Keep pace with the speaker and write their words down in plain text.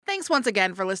Thanks once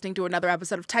again for listening to another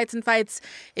episode of Tights and Fights.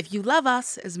 If you love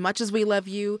us as much as we love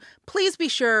you, please be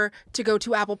sure to go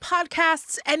to Apple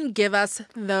Podcasts and give us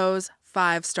those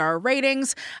 5-star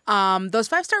ratings. Those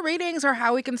 5-star ratings are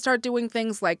how we can start doing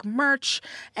things like merch,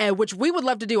 which we would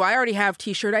love to do. I already have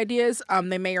t-shirt ideas.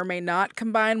 They may or may not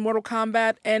combine Mortal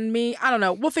Kombat and me. I don't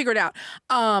know. We'll figure it out.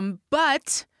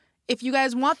 But if you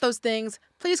guys want those things,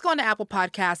 please go on to Apple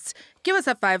Podcasts, give us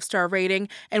a 5-star rating,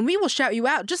 and we will shout you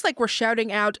out, just like we're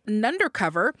shouting out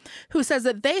Nundercover, who says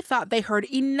that they thought they heard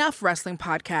enough wrestling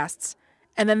podcasts,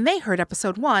 and then they heard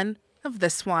episode 1 of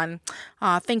this one.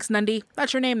 Thanks, Nundy.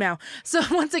 That's your name now. So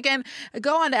once again,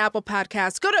 go on to Apple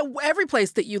Podcasts. Go to every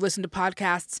place that you listen to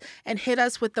podcasts and hit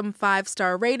us with them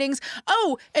 5-star ratings.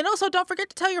 Oh, and also don't forget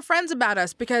to tell your friends about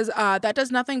us, because that does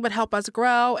nothing but help us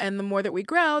grow. And the more that we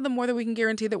grow, the more that we can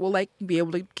guarantee that we'll be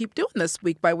able to keep doing this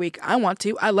week by week. I want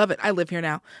to. I love it. I live here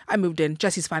now. I moved in.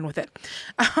 Jesse's fine with it.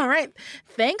 All right.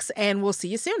 Thanks, and we'll see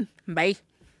you soon. Bye.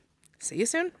 See you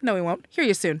soon? No, we won't. Hear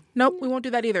you soon. Nope, we won't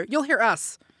do that either. You'll hear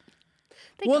us.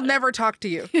 We'll never talk to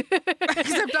you.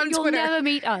 Except on You'll Twitter. You'll never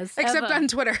meet us. Except ever. on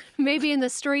Twitter. Maybe in the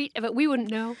street, but we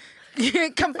wouldn't know.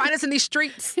 Come find us in these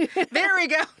streets. There we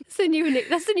go. That's the new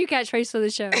catchphrase for the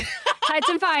show. Tights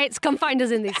and Fights, come find us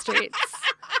in these streets.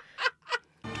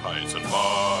 Tights and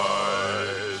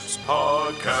Fights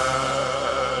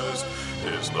Podcast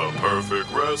is the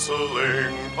perfect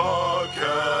wrestling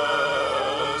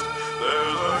podcast.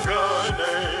 There's a guy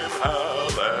named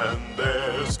Hal and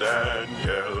there's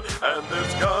Danielle, and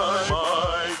this guy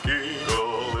Mike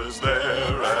Eagle is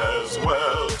there as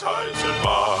well. Tights and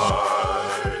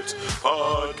Fights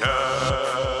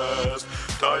Podcast.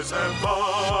 Tights and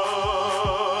Fights.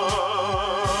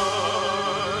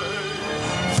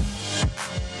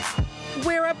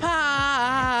 We're a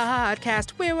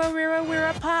podcast. We're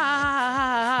a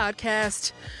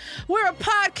podcast. We're a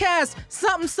podcast.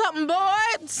 Something, boy.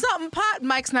 Something pot.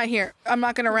 Mike's not here. I'm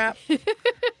not going to rap.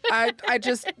 I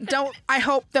just don't. I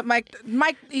hope that Mike,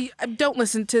 don't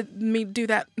listen to me do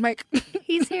that, Mike.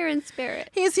 He's here in spirit.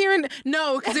 He's here in.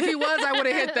 No, because if he was, I would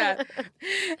have hit that.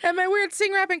 And my weird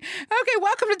sing rapping. Okay,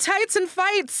 welcome to Tights and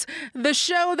Fights, the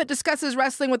show that discusses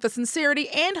wrestling with the sincerity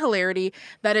and hilarity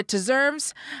that it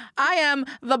deserves. I am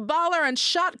the baller and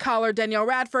shot caller, Danielle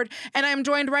Radford, and I am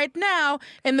joined right now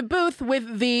in the booth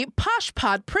with the Posh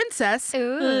Pod Princess,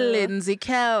 Lindsay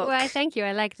Kelk. Why, thank you.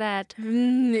 I like that.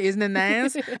 Isn't it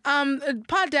nice?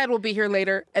 Pod Dad will be here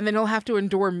later, and then he'll have to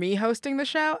endure me hosting the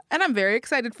show, and I'm very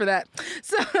excited for that.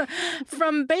 So,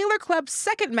 from Baylor Club's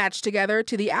second match together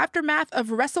to the aftermath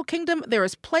of Wrestle Kingdom, there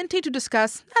is plenty to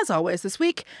discuss, as always, this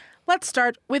week. Let's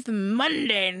start with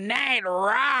Monday Night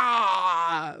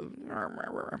Raw.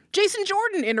 Jason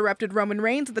Jordan interrupted Roman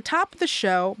Reigns at the top of the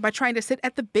show by trying to sit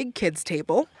at the big kids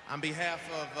table. On behalf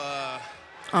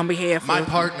of my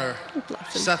partner,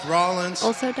 Seth Rollins.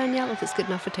 Also, Danielle, if it's good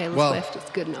enough for Taylor Swift, it's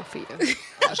good enough for you. I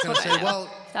was going to say,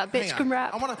 that bitch can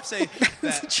rap. I want to say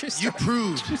that you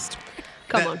proved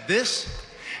Come on. This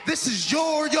is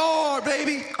your yard,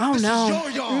 baby. Oh, this no.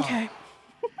 is your yard. Okay.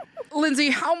 Lindsay,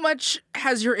 how much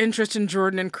has your interest in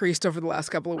Jordan increased over the last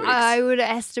couple of weeks? I would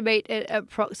estimate it at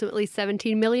approximately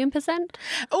 17 million%.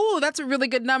 Oh, that's a really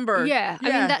good number. Yeah. I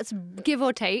mean, that's give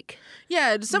or take.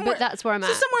 Yeah, somewhere. But that's where I'm at.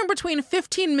 So somewhere in between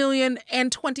 15 million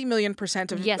and 20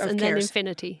 million% of Yes, of and cares. then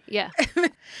infinity. Yeah.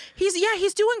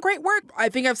 He's doing great work. I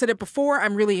think I've said it before.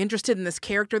 I'm really interested in this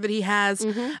character that he has.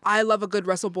 Mm-hmm. I love a good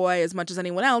wrestle boy as much as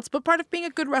anyone else, but part of being a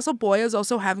good wrestle boy is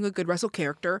also having a good wrestle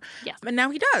character. Yes. And now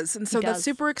he does. And so that's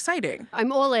super exciting.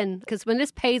 I'm all in, because when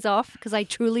this pays off, because I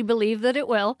truly believe that it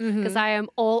will, because I am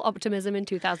all optimism in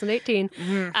 2018,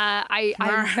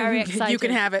 I'm very excited. You can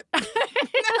have it.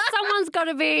 Someone's got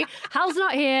to be. Hal's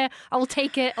not here. I will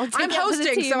take it. I'm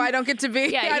hosting, so I don't get to be.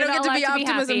 Yeah, I don't get to be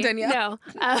optimism, happy. Danielle.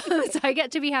 No, so I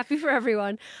get to be happy for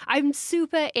everyone. I'm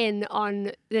super in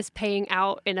on this paying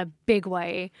out in a big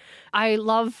way. I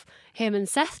love him and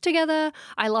Seth together.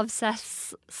 I love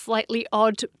Seth's slightly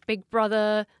odd big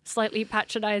brother, slightly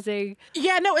patronizing.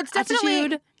 Yeah, no, it's definitely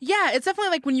attitude. Yeah, it's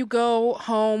definitely like when you go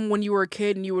home when you were a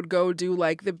kid and you would go do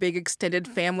like the big extended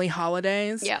family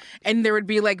holidays. Yeah. And there would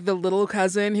be like the little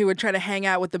cousin who would try to hang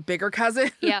out with the bigger cousin.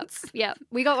 Yeah.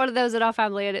 We got one of those in our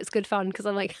family and it's good fun because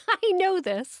I'm like, I know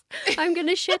this. I'm going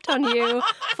to shit on you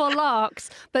for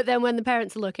larks. But then when the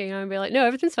parents are looking, I'm going to be like, no,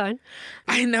 everything's fine.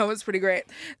 I know, it's pretty great.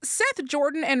 Seth,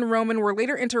 Jordan, and Roman were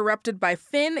later interrupted by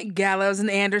Finn, Gallows,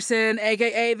 and Anderson,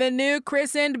 a.k.a. the new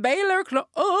christened Baylor Club.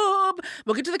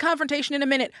 We'll get to the confrontation in a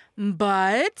minute.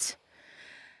 But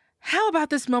how about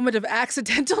this moment of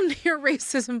accidental near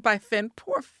racism by Finn?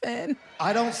 Poor Finn.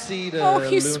 I don't see the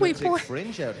you sweet lunatic boy.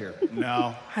 fringe out here.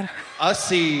 No. I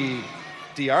see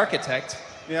the architect.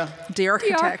 Yeah. The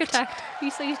architect. The architect. He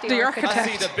says the, The architect. I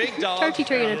see the big dog. Turkey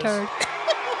tree and a turd.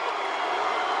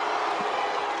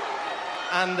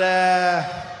 And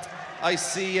I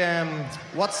see,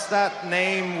 what's that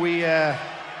name we,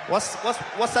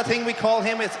 what's that thing we call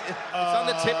him? It's on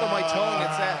the tip of my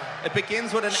tongue. It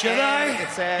begins with an Should N. I?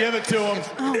 It's, Give it to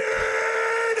him.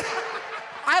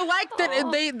 I like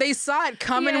that they saw it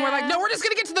coming and we're like, no, we're just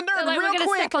going to get to the nerd They're like, real we're gonna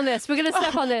quick. step on this. We're going to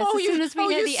step on this as soon as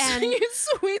we hit the end. You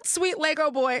sweet, sweet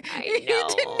Lego boy. I You know.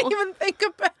 didn't even think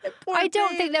about it. Poor I don't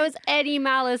babe. think there was any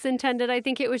malice intended. I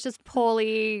think it was just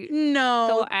poorly No.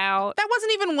 thought out. That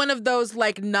wasn't even one of those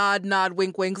like nod,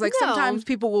 wink, winks. Like No. sometimes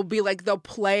people will be like, they'll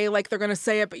play like they're going to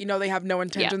say it, but they have no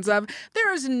intentions of.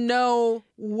 There is no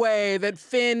way that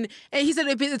Finn, and he said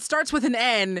it starts with an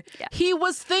N. Yeah. He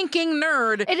was thinking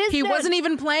nerd. It is He nerd. wasn't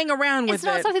even playing around with It's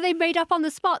not it. something they made up on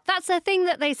the spot. That's a thing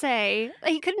that they say.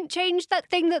 He couldn't change that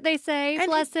thing that they say. And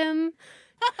Bless him.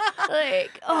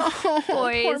 Like, oh,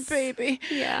 boys. Poor baby.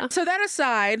 Yeah. So that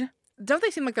aside, don't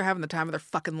they seem like they're having the time of their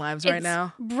fucking lives right It's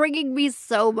now? bringing me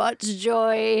so much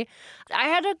joy. I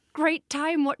had a great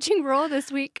time watching Raw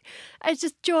this week. It's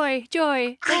just joy.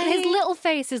 Like his little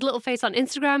face on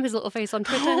Instagram, his little face on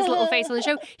Twitter, his little face on the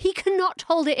show. He cannot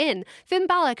hold it in. Finn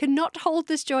Balor cannot hold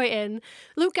this joy in.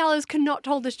 Luke Gallows cannot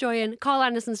hold this joy in. Carl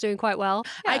Anderson's doing quite well.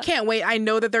 I can't wait. I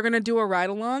know that they're going to do a ride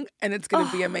along and it's going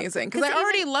to be amazing. Because I 'cause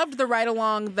already loved the ride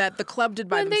along that the club did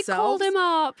by When themselves. they called him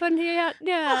up and yeah.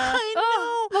 I know.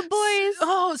 Oh, my boys.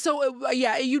 Oh, so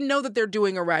yeah, you know that they're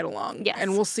doing a ride along. Yes.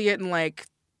 And we'll see it in like,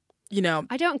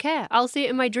 I don't care. I'll see it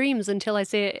in my dreams until I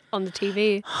see it on the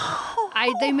TV.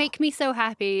 They make me so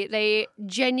happy. They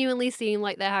genuinely seem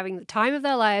like they're having the time of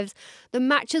their lives. The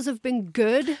matches have been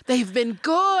good. they've been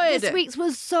good. This week's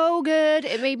was so good.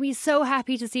 It made me so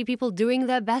happy to see people doing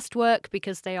their best work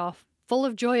because they are full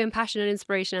of joy and passion and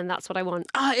inspiration, and that's what I want.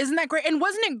 Isn't that great? And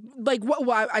wasn't it like what?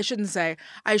 Well, I shouldn't say.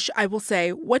 I will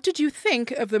say. What did you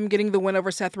think of them getting the win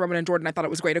over Seth Roman and Jordan? I thought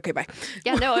it was great. Okay, bye.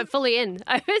 Yeah, no, I'm fully in.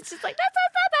 I was just like, that's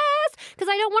the best, because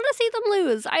I don't want to see them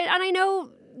lose. And I know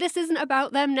this isn't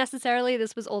about them necessarily.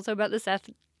 This was also about the Seth,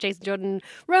 Jason Jordan,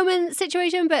 Roman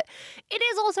situation, but it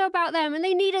is also about them, and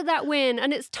they needed that win,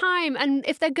 and it's time. And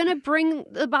if they're going to bring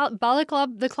the Balor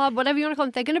Club, the club, whatever you want to call them,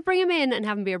 if they're going to bring him in and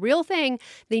have him be a real thing,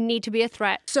 they need to be a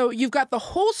threat. So you've got the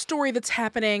whole story that's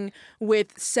happening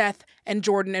with Seth and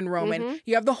Jordan and Roman.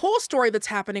 You have the whole story that's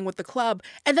happening with the club,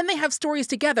 and then they have stories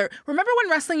together. Remember when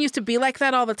wrestling used to be like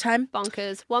that all the time?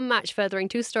 Bonkers. One match furthering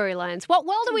two storylines. What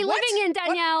world are we What? living in,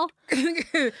 Danielle?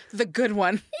 The good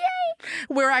one. Yay!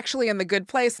 We're actually in the good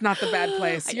place, not the bad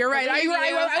place. You're right. believe you.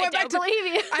 I went I back don't to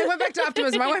believe you. I went back to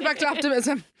optimism. I went back to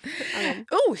optimism.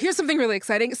 Oh, here's something really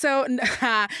exciting. So,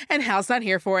 and Hal's not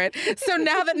here for it. So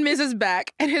now that Miz is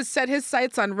back and has set his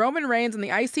sights on Roman Reigns and the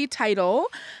IC title,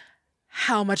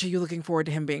 how much are you looking forward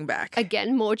to him being back?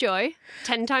 Again, more joy.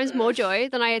 10 times more joy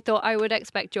than I thought I would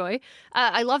expect joy.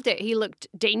 I loved it. He looked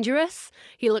dangerous.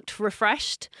 He looked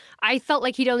refreshed. I felt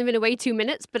like he'd only been away 2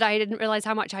 minutes, but I didn't realize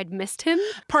how much I'd missed him.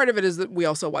 Part of it is that we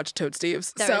also watch Toad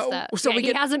Steve's. There so is that. so Yeah, we he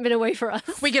get hasn't been away for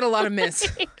us. we get a lot of Miz.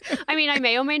 I mean, I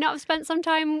may or may not have spent some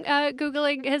time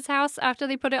Googling his house after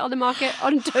they put it on the market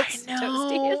on Toast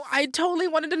No, I totally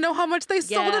wanted to know how much they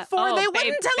sold it for. Oh, they babe,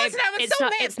 wouldn't tell us babe, now. it's so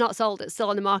not, mad. It's not sold. It's still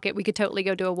on the market. We could totally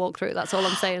go do a walkthrough. That's all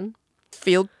I'm saying.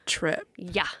 Field trip.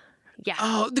 Yeah.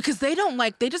 Oh, because they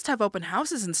just have open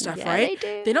houses and stuff, Yeah, right? they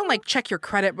do. They don't like check your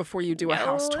credit before you do a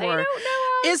house they tour. don't know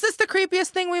us. Is this the creepiest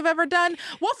thing we've ever done?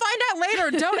 We'll find out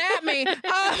later. Don't at me.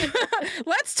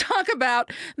 Let's talk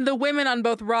about the women on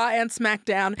both Raw and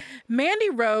SmackDown. Mandy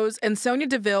Rose and Sonya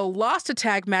Deville lost a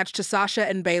tag match to Sasha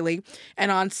and Bayley. And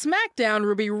on SmackDown,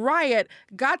 Ruby Riott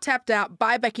got tapped out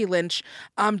by Becky Lynch.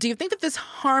 Do you think that this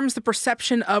harms the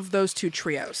perception of those two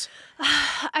trios?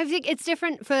 I think it's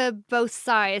different for both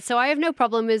sides. So I have no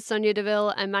problem with Sonya Deville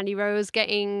and Mandy Rose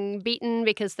getting beaten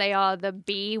because they are the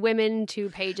B women to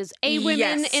Paige's A women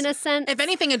Yes. in a sense. If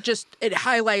anything, it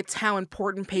highlights how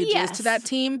important Paige is to that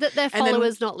team. That they're And then-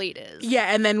 followers, not leaders.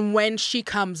 Yeah, and then when she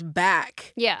comes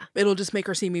back, Yeah. it'll just make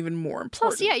her seem even more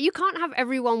important. Plus, yeah, you can't have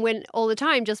everyone win all the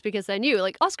time just because they're new.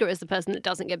 Like, Oscar is the person that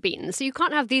doesn't get beaten. So you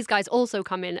can't have these guys also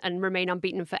come in and remain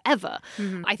unbeaten forever.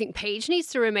 I think Paige needs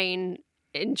to remain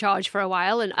in charge for a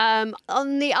while. And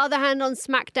on the other hand, on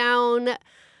SmackDown,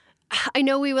 I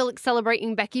know we were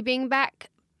celebrating Becky being back,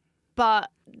 but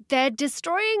they're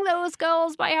destroying those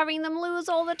girls by having them lose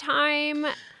all the time.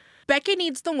 Becky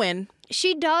needs the win.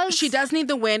 She does. She does need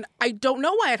the win. I don't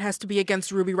know why it has to be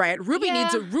against Ruby Riott. Ruby Yeah,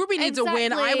 needs a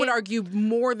win. I exactly. would argue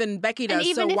more than Becky does. So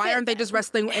even if why it- aren't they just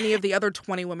wrestling any of the other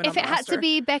 20 women If on the it had roster? to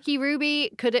be Becky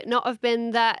Ruby, could it not have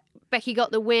been that Becky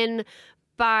got the win,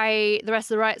 by the rest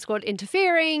of the Riot Squad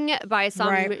interfering, by some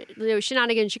Right.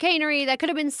 shenanigan chicanery. There could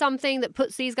have been something that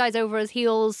puts these guys over as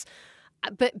heels,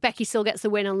 but Becky still gets the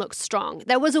win and looks strong.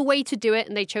 There was a way to do it,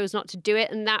 and they chose not to do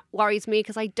it, and that worries me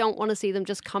because I don't want to see them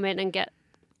just come in and get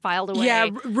filed away. Yeah,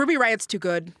 Ruby Riot's too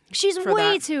good. She's for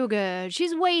way that. too good.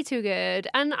 She's way too good.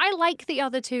 And I like the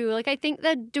other two. Like, I think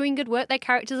they're doing good work. Their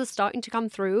characters are starting to come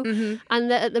through. Mm-hmm.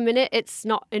 And at the minute, it's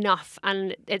not enough.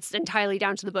 And it's entirely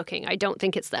down to the booking. I don't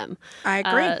think it's them. I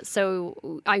agree.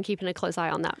 So I'm keeping a close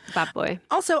eye on that bad boy.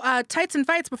 Also, Tights and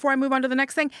Fights, before I move on to the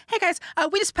next thing. Hey, guys,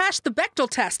 we just passed the Bechdel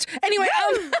test. Anyway,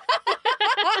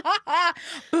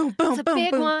 boom, boom, It's a boom,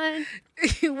 big boom. one.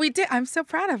 We did. I'm so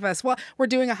proud of us. Well, we're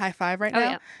doing a high five right Oh, now.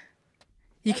 yeah.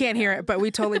 You can't hear it, but we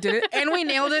totally did it. And we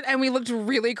nailed it, and we looked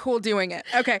really cool doing it.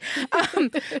 Okay.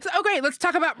 Okay, let's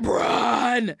talk about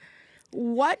Braun.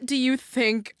 What do you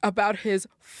think about his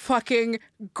fucking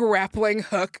grappling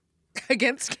hook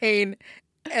against Kane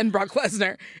and Brock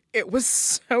Lesnar? It was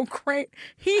so great.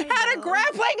 He had a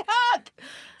grappling hook.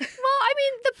 Well, I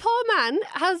mean, the poor man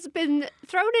has been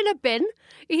thrown in a bin.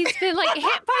 He's been, like,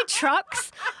 hit by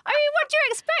trucks. I mean, what do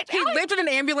you expect? He lived in an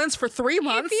ambulance for 3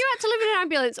 months. If you had to live in an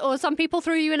ambulance or some people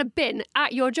threw you in a bin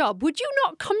at your job, would you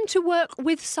not come to work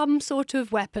with some sort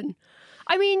of weapon?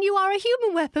 I mean, you are a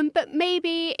human weapon, but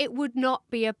maybe it would not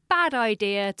be a bad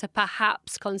idea to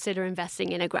perhaps consider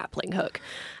investing in a grappling hook.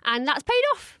 And that's paid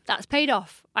off. That's paid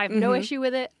off. I have no issue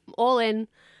with it. I'm all in.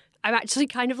 I'm actually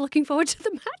kind of looking forward to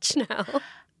the match now.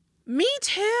 Me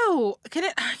too. Can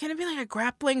it be like a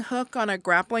grappling hook on a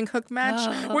grappling hook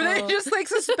match where they just like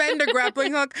suspend a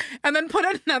grappling hook and then put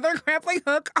another grappling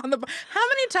hook on the? How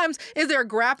many times is there a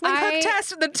grappling hook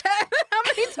test? How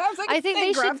many times? I think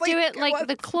they should do it like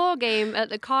the claw game at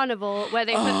the carnival where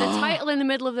they put the title in the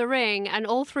middle of the ring and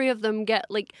all three of them get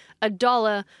like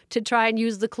 $1 to try and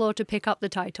use the claw to pick up the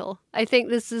title. I think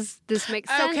this makes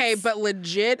sense. Okay, but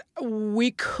legit, we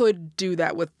could do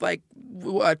that with like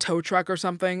a tow truck or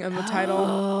something in the title.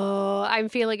 Oh, I'm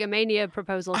feeling a Mania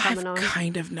proposal coming on. I've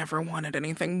kind of never wanted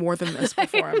anything more than this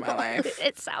before in my life.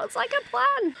 It sounds like a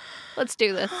plan. Let's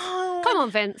do this. Come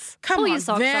on, Vince. Come Pull your on,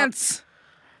 socks Vince.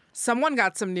 Someone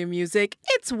got some new music.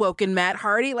 It's Woken Matt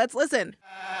Hardy. Let's listen.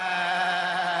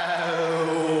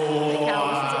 Holy cow,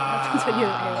 this is what happens when you're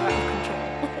out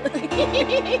of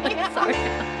control. Sorry.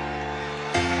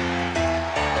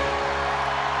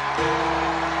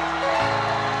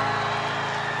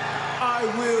 I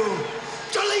will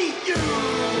delete you.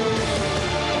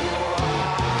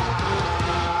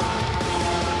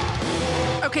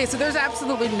 Okay, so there's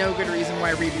absolutely no good reason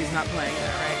why Reeby's not playing it,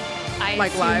 right? I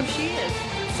Like assume live? she is.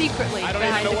 Secretly, I don't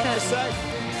behind even know the what to curtain.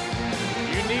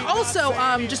 say. You need Also,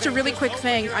 just a really quick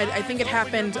thing. I think it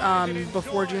happened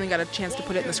before Julian got a chance to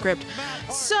put it in the script.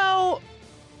 So,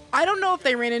 I don't know if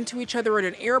they ran into each other at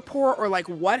an airport or like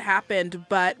what happened,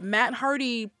 but Matt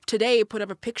Hardy today put up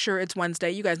a picture. It's Wednesday.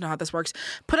 You guys know how this works.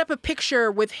 Put up a picture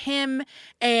with him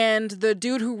and the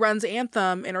dude who runs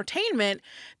Anthem Entertainment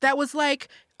that was like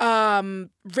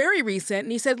very recent.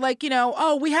 And he said like, you know,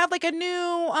 oh, we have like a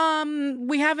new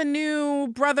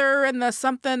brother and the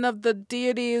something of the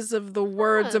deities of the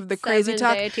words of the crazy 7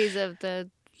 talk. deities of the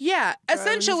Yeah,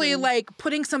 essentially and- like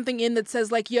putting something in that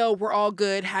says like, yo, we're all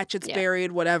good, hatchet's Yeah.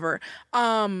 buried, whatever.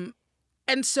 And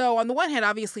so on the one hand,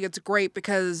 obviously it's great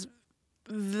because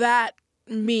that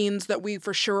means that we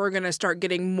for sure are going to start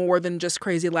getting more than just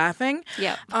crazy laughing.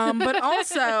 yeah. But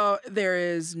also there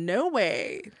is no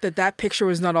way that picture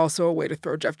was not also a way to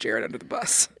throw Jeff Jarrett under the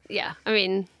bus. Yeah. I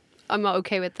mean, I'm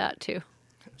okay with that too.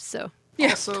 So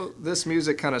Also, this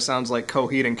music kind of sounds like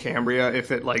Coheed and Cambria if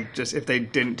they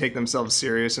didn't take themselves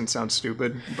serious and sound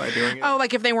stupid by doing it. Oh,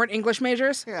 like if they weren't English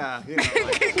majors? Yeah, you know,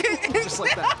 just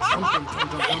like that.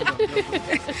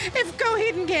 If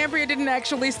Coheed and Cambria didn't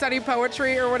actually study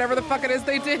poetry or whatever the fuck it is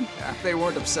they did. Yeah, if they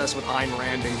weren't obsessed with Ayn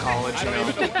Rand in college, you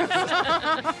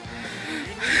know.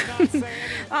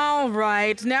 All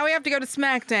right, now we have to go to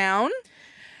SmackDown.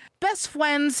 Best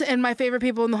friends and my favorite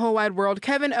people in the whole wide world,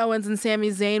 Kevin Owens and Sami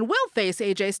Zayn, will face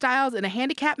AJ Styles in a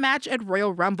handicap match at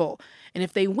Royal Rumble. And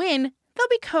if they win, they'll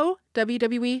be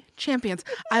co-WWE champions.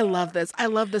 I love this. I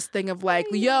love this thing of like,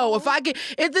 yo, if I get...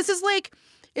 This is like...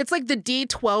 It's like the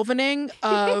D12ing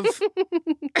of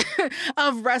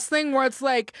of wrestling, where it's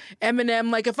like Eminem,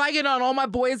 like if I get on, all my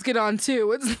boys get on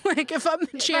too. It's like if I'm the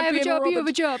if I have champion. a job, world- you have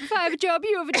a job. If I have a job,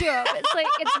 you have a job. It's like,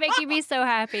 it's making me so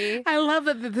happy. I love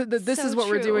that this So is what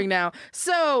we're true. doing now.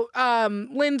 So,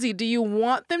 Lindsay, do you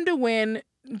want them to win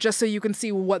just so you can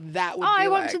see what that would be I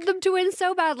like. wanted them to win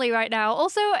so badly right now.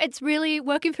 Also, it's really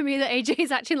working for me that AJ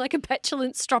is acting like a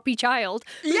petulant, stroppy child.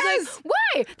 Who's Yes! like,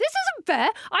 why? This isn't fair.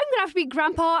 I'm going to have to be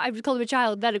grandpa. I would call him a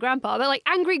child, then a grandpa. But like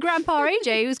angry grandpa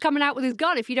AJ who's coming out with his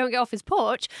gun if you don't get off his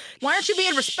porch. Why aren't you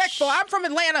being respectful? I'm from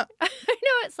Atlanta. I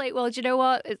know, it's like, well, do you know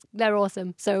what? They're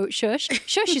awesome. So shush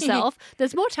yourself.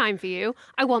 There's more time for you.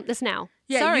 I want this now.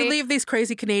 Yeah, Sorry. you leave these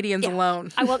crazy Canadians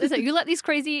alone. I want this. You let these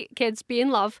crazy kids be in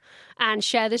love and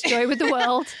share this joy with the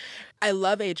world. I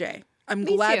love AJ. I'm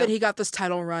Me glad too. that he got this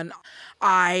title run.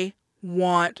 I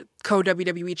want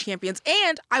co-WWE champions,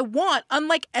 and I want,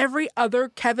 unlike every other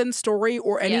Kevin story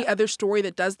or any other story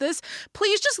that does this,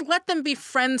 please just let them be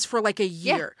friends for like a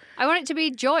year. I want it to be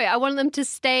joy. I want them to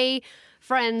stay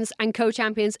friends and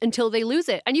co-champions until they lose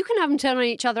it. And you can have them turn on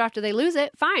each other after they lose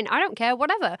it. Fine. I don't care.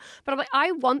 Whatever. But I'm like,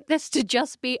 I want this to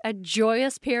just be a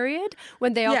joyous period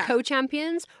when they are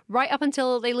co-champions right up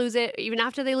until they lose it. Even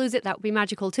after they lose it, that would be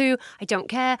magical too. I don't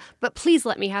care. But please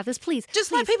let me have this. Please. Just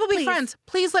please, let people be please. friends.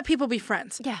 Please let people be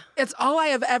friends. Yeah. It's all I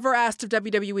have ever asked of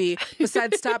WWE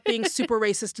besides stop being super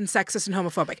racist and sexist and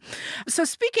homophobic. So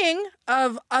speaking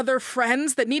of other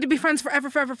friends that need to be friends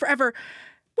forever, forever, forever,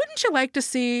 wouldn't you like to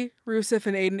see Rusev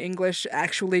and Aiden English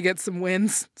actually get some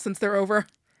wins since they're over?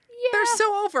 Yeah. They're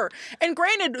so over. And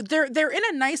granted, they're in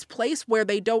a nice place where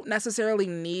they don't necessarily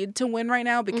need to win right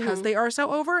now because they are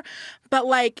so over. But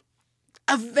like,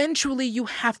 eventually you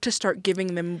have to start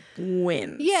giving them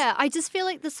wins. Yeah, I just feel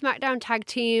like the SmackDown tag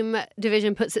team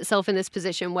division puts itself in this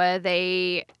position where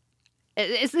they...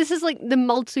 This is like the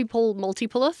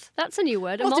multipoleth. That's a new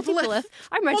word. A multipoleth.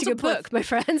 I'm writing a book, my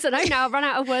friends, and I now run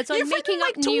out of words. So I'm You've making written,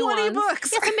 up like, new 20 ones.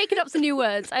 books. Yes, I'm making up some new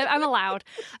words. I'm allowed.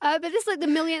 But this is like the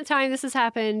millionth time this has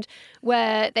happened,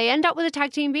 where they end up with a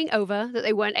tag team being over that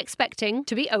they weren't expecting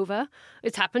to be over.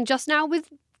 It's happened just now with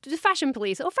the Fashion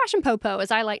Police, or Fashion Popo, as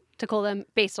I like to call them,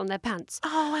 based on their pants.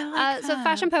 Oh, I like that. So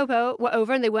Fashion Popo were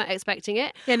over and they weren't expecting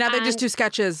it. Yeah, now they just And- do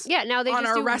sketches. Yeah, now they on just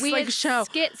our do wrestling weird show.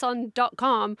 skits on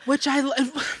 .com. Which I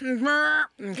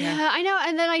okay. Yeah, I know.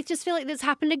 And then I just feel like this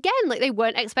happened again. Like they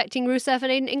weren't expecting Rusev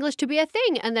and Aiden English to be a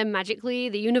thing. And then magically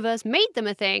the universe made them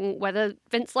a thing, whether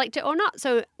Vince liked it or not.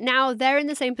 So now they're in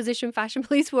the same position Fashion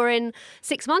Police were in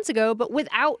 6 months ago, but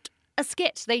without a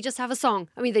skit. They just have a song.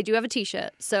 I mean, they do have a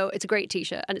t-shirt, so it's a great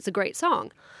t-shirt and it's a great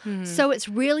song. So it's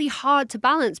really hard to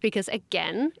balance because,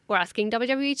 again, we're asking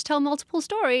WWE to tell multiple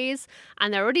stories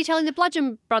and they're already telling the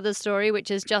Bludgeon Brothers story,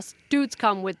 which is just dudes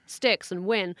come with sticks and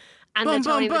win. And Boom, they're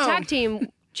telling boom, the boom. tag team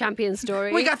champion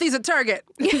story. We got these at Target.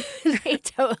 They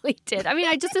totally did. I mean,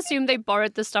 I just assumed they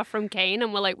borrowed the stuff from Kane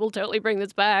and were like, we'll totally bring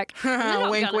this back. And they're not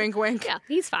Wink, gonna. wink, wink. Yeah,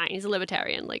 he's fine. He's a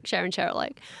libertarian, like Sharon Cheryl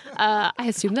like. I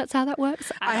assume that's how that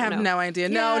works. I don't have know. no idea.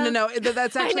 Yeah. No.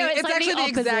 That's I actually know, it's like actually the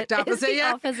exact It's opposite. the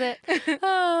Yeah. opposite.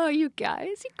 Oh, you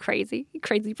guys, you crazy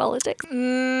politics.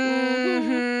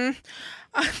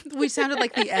 We sounded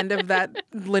like the end of that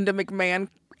Linda McMahon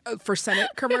for Senate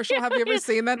commercial. Have you ever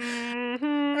seen that?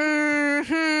 Mhm.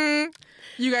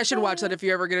 You guys should watch that if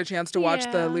you ever get a chance to watch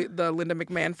the Linda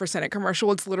McMahon for Senate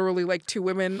commercial. It's literally like two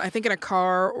women, I think in a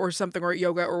car or something, or at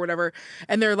yoga or whatever.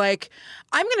 And they're like,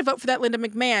 I'm going to vote for that Linda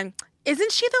McMahon.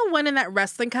 Isn't she the one in that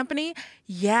wrestling company?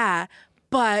 Yeah,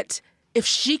 but if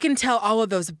she can tell all of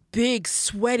those big,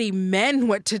 sweaty men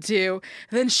what to do,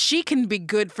 then she can be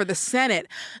good for the Senate.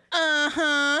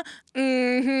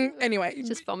 Anyway,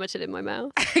 Just vomited in my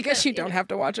mouth. I guess you don't have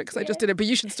to watch it because I just did it, but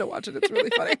you should still watch it. It's really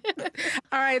funny.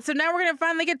 All right, so now we're going to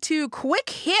finally get to quick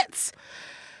hits.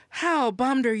 How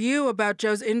bummed are you about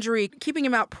Joe's injury? Keeping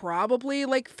him out probably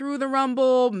like through the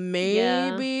Rumble,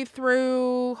 maybe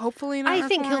through, hopefully not. I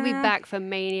think he'll be WrestleMania. back for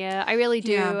Mania. I really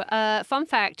do. Yeah. Fun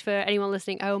fact for anyone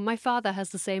listening. Oh, my father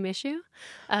has the same issue.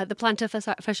 The plantar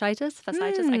fasciitis.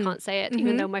 I can't say it,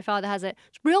 even though my father has it.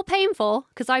 It's real painful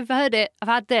because I've heard it. I've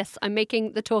had this. I'm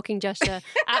making the talking gesture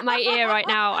at my ear right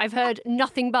now. I've heard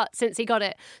nothing but since he got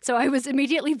it. So I was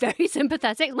immediately very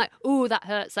sympathetic. I'm like, ooh, that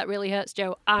hurts. That really hurts,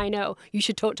 Joe. I know. You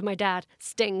should talk to my dad.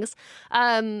 Stings.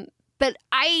 But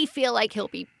I feel like he'll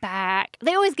be back.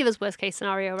 They always give us worst case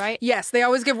scenario, right? Yes, they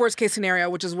always give worst case scenario,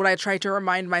 which is what I try to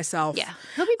remind myself. Yeah,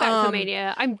 he'll be back for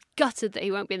Mania. I'm gutted that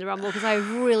he won't be in the Rumble because I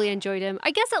really enjoyed him. I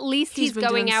guess at least he's been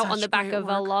going doing out on such the back great of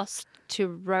a work. loss to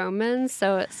Roman,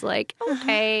 so it's like,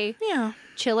 okay, Yeah.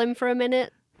 chill him for a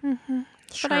minute.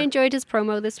 But I enjoyed his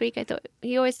promo this week. I thought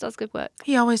he always does good work.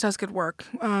 He always does good work.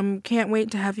 Can't wait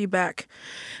to have you back,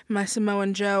 my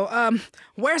Samoan Joe.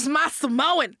 Where's my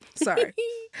Samoan? Sorry.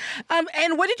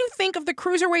 And what did you think of the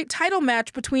Cruiserweight title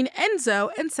match between Enzo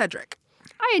and Cedric?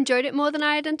 I enjoyed it more than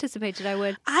I had anticipated I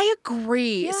would. I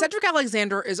agree. Cedric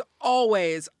Alexander is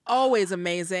always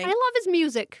amazing. I love his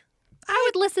music. I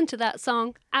would listen to that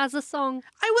song as a song.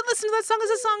 I would listen to that song as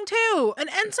a song too. And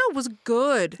Enzo was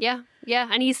good. Yeah,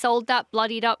 and he sold that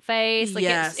bloodied up face. Like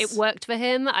Yes. it worked for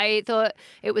him. I thought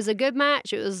it was a good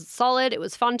match. It was solid. It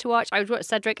was fun to watch. I would watch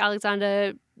Cedric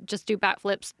Alexander just do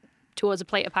backflips towards a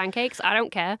plate of pancakes. I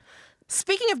don't care.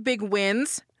 Speaking of big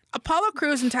wins, Apollo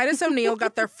Crews and Titus O'Neil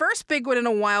got their first big win in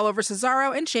a while over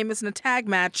Cesaro and Sheamus in a tag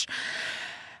match.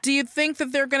 Do you think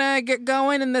that they're going to get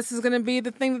going and this is going to be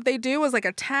the thing that they do as like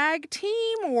a tag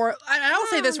team? Or I'll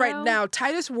say this right now,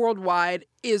 Titus Worldwide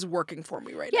is working for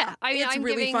me right now. It's I'm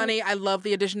really giving funny. I love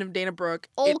the addition of Dana Brooke.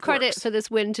 all It credit works. for this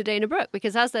win to Dana Brooke,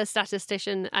 because as their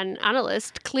statistician and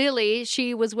analyst, clearly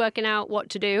she was working out what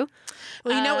to do.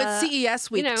 Well, it's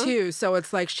CES week too, so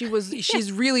it's like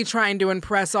she's really trying to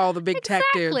impress all the big tech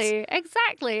dudes.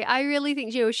 Exactly. I really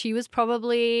think she was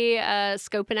probably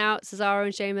scoping out Cesaro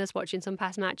and Sheamus, watching some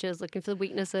past matches, looking for the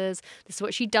weaknesses. This is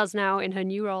what she does now in her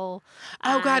new role.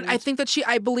 Oh God, And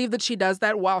I believe that she does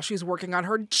that while she's working on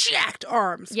her jacked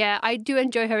arms. yeah, I do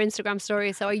enjoy her Instagram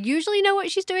stories, so I usually know what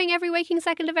she's doing every waking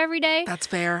second of every day. That's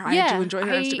fair. I do enjoy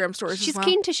her Instagram stories She's as well.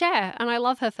 keen to share, and I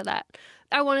love her for that.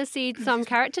 I want to see some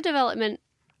character development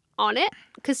on it,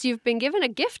 because you've been given a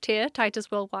gift here,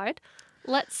 Titus Worldwide.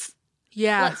 Let's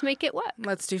make it work.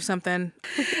 Let's do something.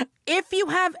 If you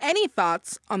have any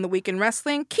thoughts on the week in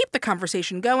wrestling, keep the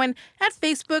conversation going at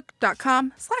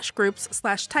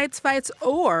facebook.com/groups/TightsFights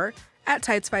or at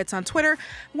TightsFights on Twitter.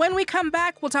 When we come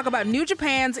back, we'll talk about New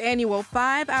Japan's annual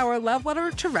 5-hour love letter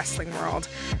to Wrestling World.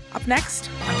 Up next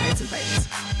on Tights and Fights.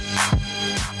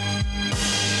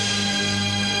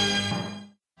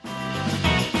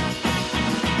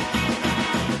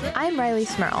 I'm Riley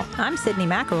Smurl. I'm Sydney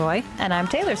McElroy. And I'm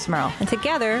Taylor Smurl. And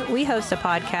together, we host a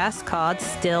podcast called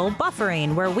Still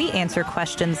Buffering, where we answer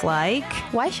questions like,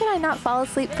 Why should I not fall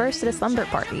asleep first at a slumber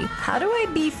party? how do I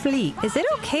be fleet? Is it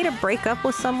okay to break up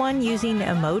with someone using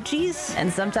emojis?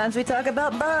 And sometimes we talk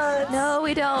about buds. No,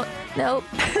 we don't. Nope.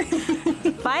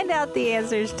 Find out the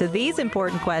answers to these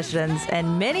important questions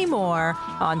and many more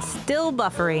on Still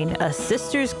Buffering, a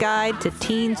sister's guide to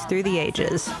teens through the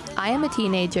ages. I am a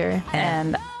teenager.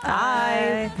 And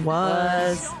I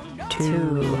was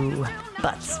too.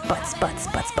 Butts, butts, butts,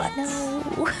 butts, butts. No.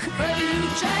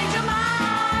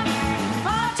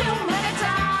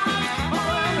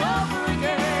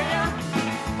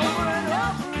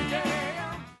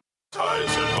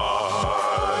 Tights and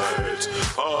Fights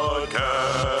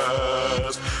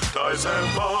Podcast. Tights and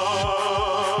Fights.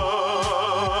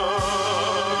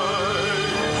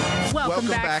 Welcome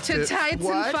back to Tights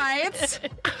what? and Fights.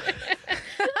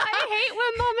 I hate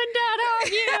when Mom and Dad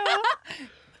argue.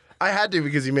 I had to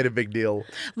because you made a big deal.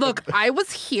 Look, I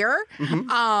was here,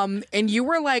 and you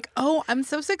were like, "Oh, I'm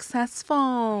so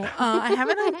successful. I have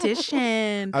an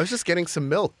audition." I was just getting some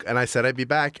milk, and I said I'd be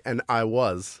back, and I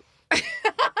was.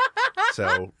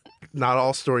 So, not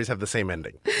all stories have the same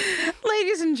ending.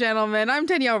 Ladies and gentlemen, I'm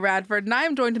Danielle Radford, and I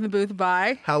am joined in the booth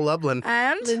by Hal Lublin.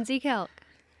 and Lindsay Kelk.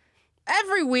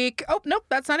 every week. Oh, nope,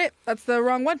 that's not it. That's the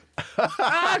wrong one.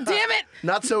 Ah, damn it!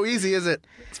 Not so easy, is it?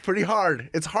 It's pretty hard.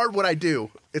 It's hard what I do.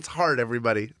 It's hard,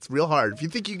 everybody. It's real hard. If you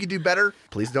think you could do better,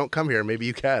 please don't come here. Maybe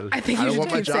you can. I think I you don't should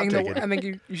want my keep job saying the taken. word. I think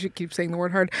you should keep saying the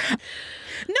word hard.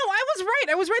 No, I was right.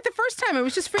 I was right the first time. I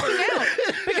was just freaking out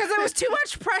because there was too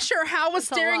much pressure. Hal was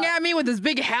staring at me with his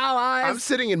big Hal eyes. I'm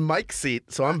sitting in Mike's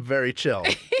seat, so I'm very chill.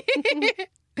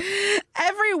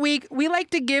 Every week, we like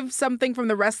to give something from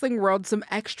the wrestling world some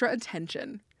extra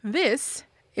attention. This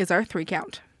is our 3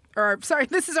 count. Or, sorry,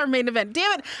 this is our main event.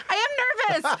 Damn it, I am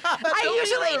nervous. I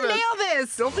usually nervous. nail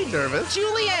this. Don't be nervous.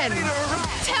 Julian,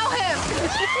 tell him.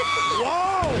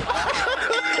 Whoa!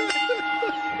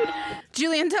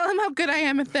 Julian, tell him how good I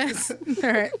am at this. All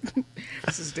right.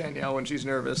 This is Danielle when she's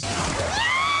nervous.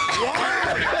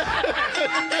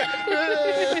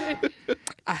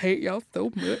 I hate y'all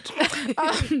so much.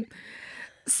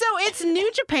 So it's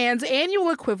New Japan's annual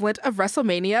equivalent of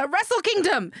WrestleMania, Wrestle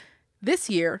Kingdom. This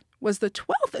year was the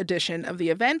 12th edition of the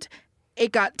event.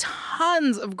 It got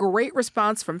tons of great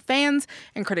response from fans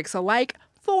and critics alike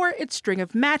for its string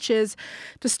of matches.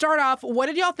 To start off, what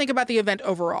did y'all think about the event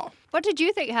overall? What did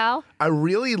you think, Hal? I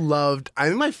really loved, I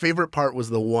think my favorite part was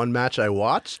the one match I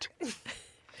watched.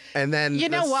 And then You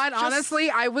know this what? just- Honestly,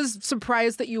 I was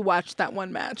surprised that you watched that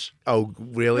one match. Oh,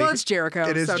 really? Well, it's Jericho,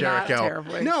 It is so not Jericho.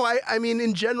 terribly. No, I mean,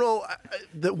 in general,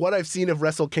 what I've seen of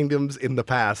Wrestle Kingdoms in the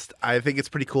past, I think it's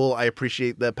pretty cool. I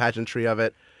appreciate the pageantry of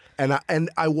it. And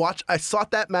I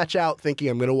sought that match out thinking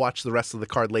I'm going to watch the rest of the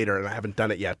card later, and I haven't done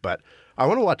it yet, but I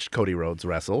want to watch Cody Rhodes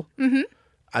wrestle. Mm-hmm.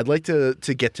 I'd like to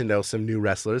get to know some new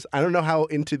wrestlers. I don't know how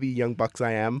into the Young Bucks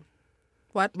I am.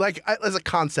 What? Like as a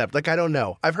concept, like I don't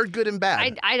know. I've heard good and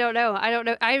bad. I don't know.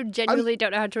 I genuinely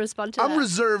don't know how to respond to that. I'm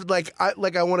reserved. Like I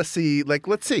want to see. Like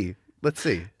let's see.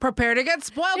 Prepare to get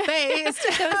spoiled based.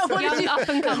 What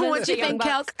do you think,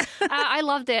 Kels? I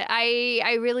loved it.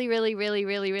 I really, really, really,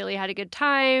 really, really had a good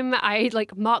time. I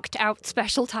like marked out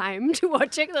special time to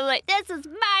watch it. I was like, this is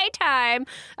my time.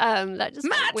 That just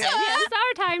felt weird. Yeah, it's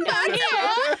our time down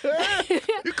here.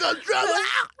 You got trouble.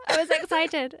 I was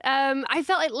excited. I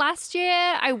felt like last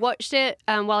year I watched it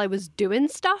while I was doing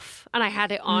stuff and I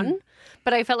had it on.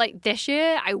 But I felt like this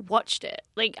year I watched it.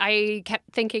 Like I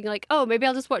kept thinking like, oh, maybe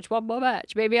I'll just watch one more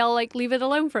match. Maybe I'll like leave it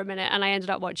alone for a minute. And I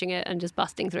ended up watching it and just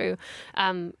busting through.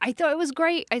 I thought it was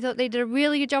great. I thought they did a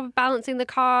really good job of balancing the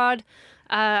card.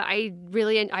 I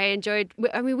enjoyed.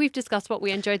 I mean, we've discussed what we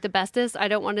enjoyed the bestest. I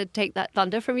don't want to take that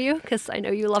thunder from you because I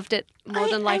know you loved it more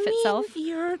than life itself.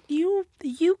 You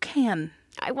can.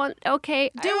 I want. Okay,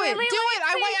 do it.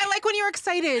 I like when you're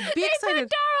excited. Be excited. They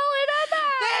put Daryl in a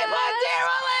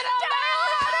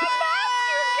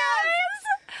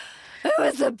It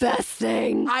was the best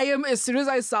thing. I am, as soon as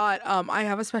I saw it, I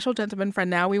have a special gentleman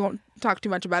friend now. We won't talk too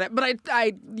much about it, but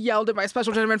I yelled at my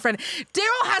special gentleman friend,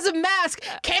 Daryl has a mask.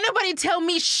 Can't nobody tell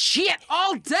me shit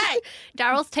all day.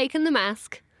 Daryl's taken the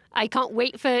mask. I can't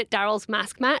wait for Daryl's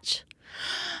mask match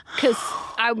because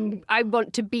I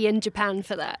want to be in Japan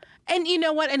for that. And you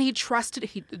know what? And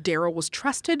Daryl was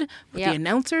trusted with the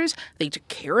announcers. They took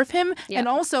care of him. Yep. And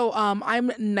also, I'm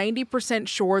 90%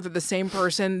 sure that the same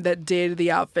person that did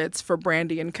the outfits for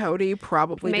Brandy and Cody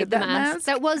probably did that mask.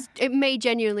 It may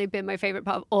genuinely have been my favorite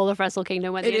part of all of Wrestle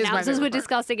Kingdom when the announcers were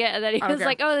discussing it. And then he was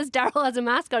like, oh, this Daryl has a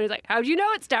mask on. He's like, how do you know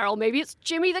it's Daryl? Maybe it's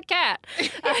Jimmy the cat.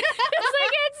 It's like,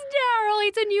 it's Daryl.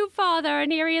 He's a new father.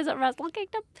 And here he is at Wrestle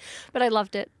Kingdom. But I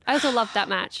loved it. I also loved that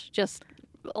match.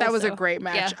 That was a great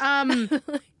match. Yeah.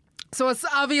 So it's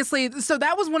so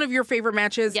that was one of your favorite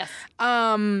matches. Yes.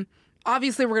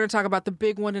 Obviously, we're going to talk about the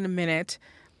big one in a minute.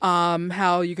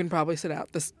 How you can probably sit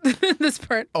out this this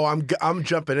part. Oh, I'm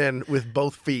jumping in with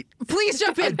both feet. Please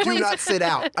jump in. I do not sit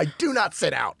out. I do not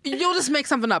sit out. You'll just make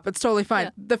something up. It's totally fine.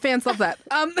 Yeah. The fans love that.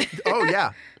 Oh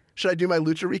yeah. Should I do my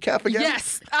lucha recap again?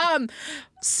 Yes.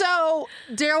 So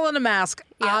Daryl in a mask.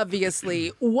 Yeah.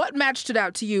 Obviously, what match stood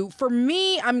out to you? For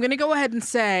me, I'm going to go ahead and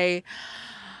say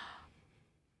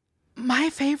my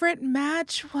favorite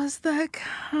match was the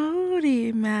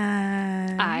Cody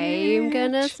match. I'm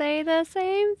going to say the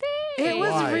same thing. It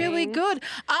was really good.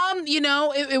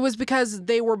 It was because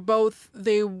they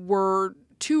were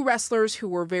two wrestlers who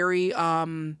were very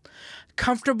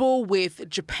comfortable with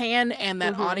Japan and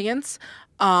that audience.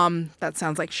 That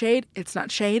sounds like shade. It's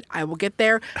not shade. I will get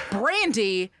there.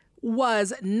 Brandy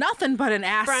was nothing but an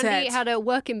asset. Brandy had her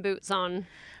working boots on.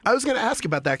 I was going to ask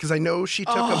about that because I know she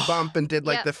took a bump and did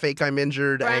the fake I'm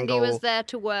injured angle. Brandy was there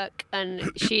to work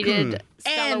and she did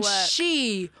stellar work. And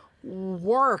she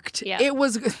worked. Yeah. It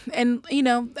was, and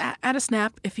add a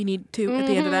snap if you need to at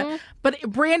the end of that. But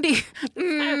Brandy. But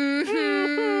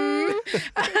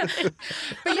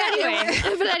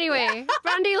anyway,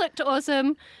 Brandy looked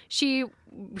awesome. She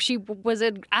was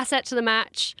an asset to the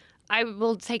match. I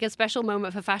will take a special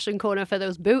moment for Fashion Corner for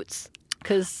those boots.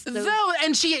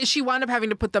 And she wound up having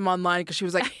to put them online because she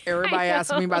was like, everybody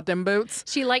asked me about them boots.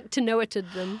 She liked to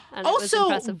know-ited them. And also, it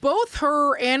was impressive. Both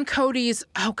her and Cody's,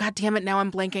 oh god damn it, now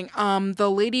I'm blanking.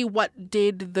 The lady what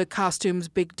did the costumes,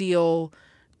 big deal,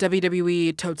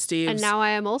 WWE, Toad Steves. And now I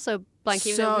am also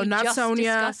blanking. So not just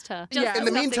Sonia. Discussed her. In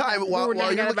the meantime, while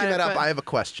you're looking that up, I have a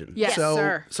question. Yes,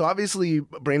 sir. So obviously,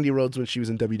 Brandy Rhodes, when she was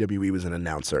in WWE, was an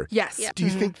announcer. Yes. Yep. Do you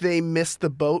think they missed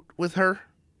the boat with her?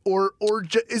 Or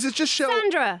is it just show...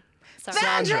 Sandra,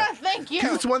 thank you.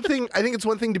 Because it's one thing. I think it's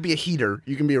one thing to be a heater.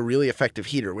 You can be a really effective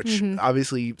heater, which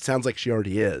obviously sounds like she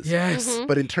already is. Yes.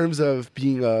 But in terms of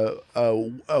being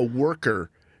a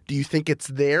worker, do you think it's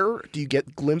there? Do you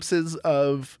get glimpses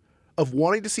of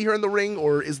wanting to see her in the ring,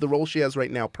 or is the role she has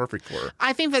right now perfect for her?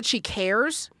 I think that she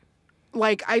cares.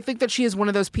 I think that she is one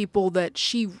of those people that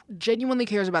she genuinely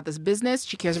cares about this business.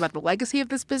 She cares about the legacy of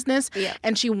this business. Yeah.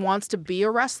 And she wants to be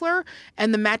a wrestler.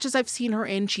 And the matches I've seen her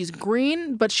in, she's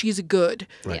green, but she's good.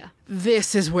 Right. Yeah.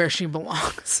 This is where she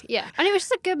belongs. Yeah. And it was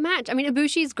just a good match. I mean,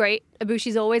 Ibushi's great.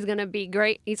 Ibushi's always going to be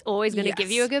great. He's always going to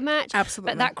give you a good match.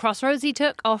 Absolutely. But that crossroads he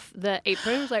took off the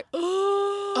apron was like,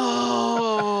 oh.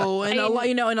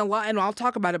 And I'll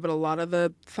talk about it, but a lot of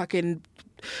the fucking...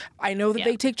 I know that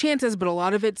they take chances, but a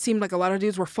lot of it seemed like a lot of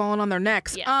dudes were falling on their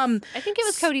necks. Yes. I think it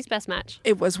was Cody's best match.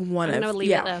 It was it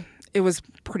there. It was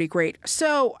pretty great.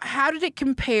 So, how did it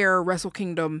compare Wrestle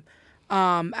Kingdom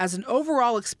as an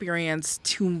overall experience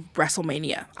to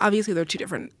WrestleMania? Obviously, they're two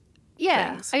different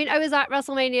Yeah, things. I mean, I was at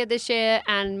WrestleMania this year,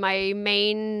 and my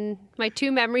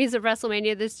two memories of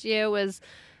WrestleMania this year was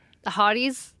the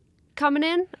Hardys coming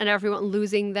in and everyone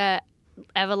losing their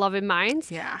ever-loving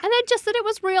minds. Yeah. And then just that it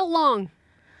was real long.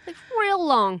 Like, real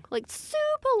long. Like, super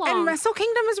long. And Wrestle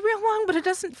Kingdom is real long, but it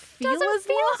doesn't feel as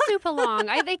long. super long.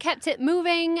 They kept it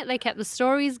moving. They kept the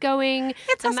stories going.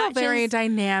 It's the also very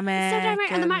dynamic. So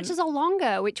dynamic. And the matches are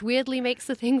longer, which weirdly makes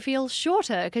the thing feel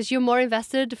shorter because you're more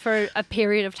invested for a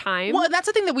period of time. Well, that's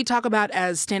the thing that we talk about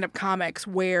as stand-up comics,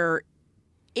 where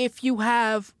if you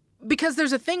have... Because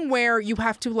there's a thing where you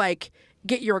have to, like,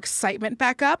 get your excitement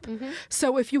back up. Mm-hmm.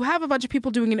 So if you have a bunch of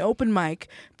people doing an open mic,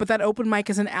 but that open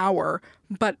mic is an hour,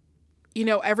 but, you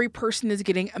know, every person is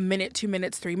getting a minute, 2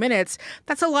 minutes, 3 minutes,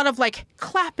 that's a lot of, like,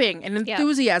 clapping and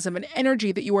enthusiasm and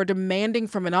energy that you are demanding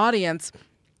from an audience.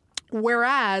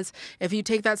 Whereas if you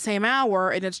take that same hour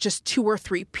and it's just 2 or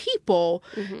 3 people,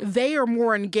 they are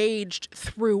more engaged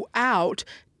throughout.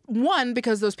 1,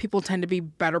 because those people tend to be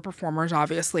better performers,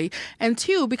 obviously. And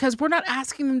 2, because we're not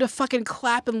asking them to fucking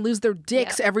clap and lose their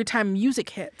dicks every time music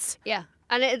hits. Yeah.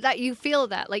 And that you feel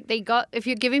that. Like, if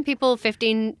you're giving people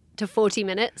 15 to 40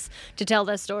 minutes to tell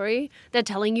their story, they're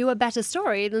telling you a better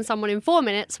story than someone in 4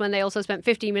 minutes when they also spent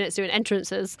 15 minutes doing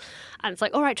entrances. And it's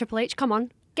like, all right, Triple H, come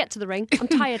on. Get to the ring. I'm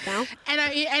tired now.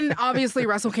 And obviously,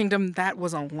 Wrestle Kingdom, that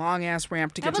was a long-ass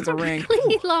ramp to get to the ring.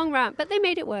 Really long ramp, but they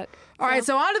made it work. All right,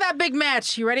 so on to that big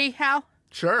match. You ready, Hal?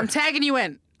 Sure. I'm tagging you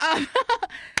in.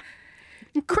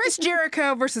 Chris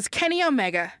Jericho versus Kenny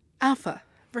Omega. Alpha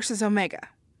versus Omega.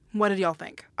 What did y'all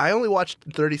think? I only watched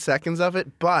 30 seconds of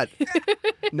it, but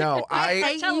no,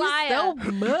 Such a liar. So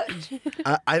much.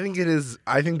 I think it is.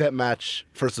 I think that match.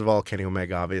 First of all, Kenny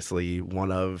Omega, obviously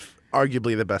one of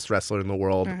arguably the best wrestler in the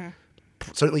world.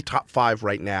 Certainly top 5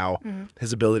 right now.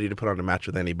 His ability to put on a match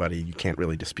with anybody, you can't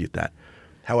really dispute that.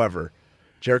 However,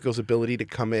 Jericho's ability to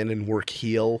come in and work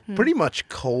heel, pretty much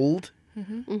cold,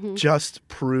 just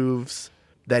proves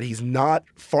that he's not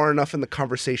far enough in the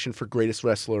conversation for greatest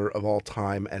wrestler of all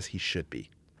time as he should be.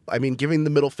 I mean, giving the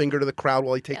middle finger to the crowd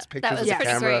while he takes pictures of the pretty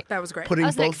camera. great. That was great. Putting That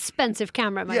was an both, expensive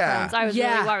camera, my Yeah. friends. I was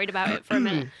really worried about it for a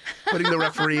minute. putting the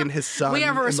referee and his son We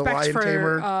have a in the respect lion for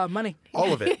tamer. money.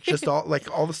 All of it. Just all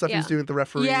the stuff he's doing with the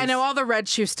referees. Yeah, no, all the Red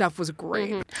Shoe stuff was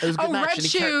great. It was a good match, Red and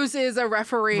he Shoes is a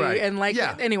referee, Right. and like,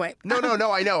 Yeah. anyway. No,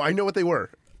 I know what they were.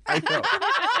 I know.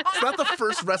 It's not the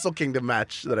first Wrestle Kingdom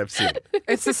match that I've seen.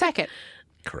 It's the second.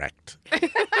 Correct.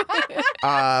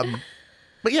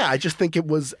 But yeah, I just think it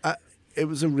was a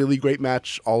really great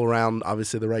match all around.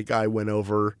 Obviously, the right guy went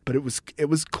over, but it was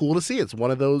cool to see. It's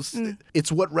one of those.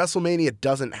 It's what WrestleMania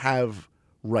doesn't have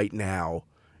right now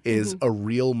is a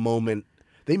real moment.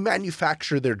 They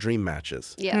manufacture their dream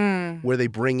matches. Yeah. Where they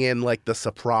bring in like the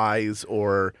surprise,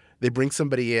 or they bring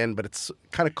somebody in, but it's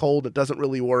kind of cold. It doesn't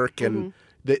really work, and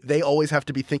they always have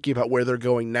to be thinking about where they're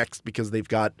going next because they've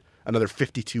got another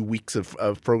 52 weeks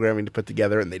of programming to put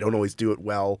together, and they don't always do it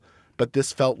well. But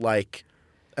this felt like,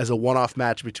 as a one-off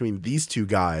match between these two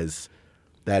guys,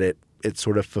 that it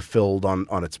sort of fulfilled on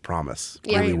its promise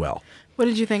really well. What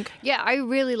did you think? Yeah, I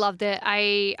really loved it.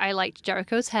 I liked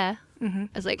Jericho's hair. I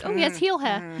was like, oh, he has heel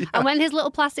hair. And when his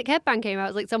little plastic headband came out, I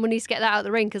was like, someone needs to get that out of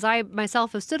the ring because I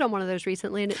myself have stood on one of those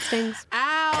recently and it stings.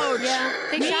 Ouch! Yeah,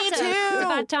 they Me shatter. too. It's a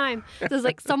bad time. There's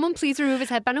like, someone please remove his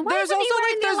headband. And why There's isn't he also,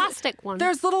 wearing like, the there's- elastic one?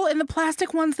 There's little, in the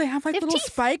plastic ones, they have like They have little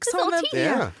teeth. spikes There's on little them. teeth.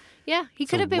 Yeah. Yeah, he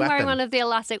could a have been wearing weapon. one of the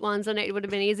elastic ones and it would have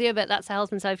been easier, but that's a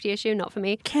health and safety issue, not for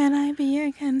me. Can I be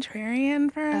a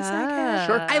contrarian for a second?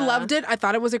 Sure. I loved it. I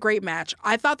thought it was a great match.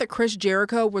 I thought that Chris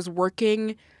Jericho was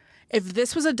working. If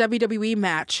this was a WWE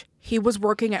match, he was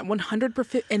working at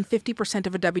 150%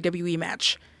 of a WWE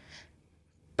match.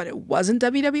 But it wasn't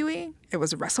WWE. It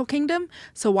was Wrestle Kingdom.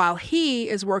 So while he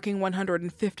is working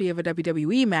 150 of a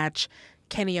WWE match,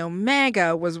 Kenny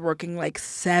Omega was working like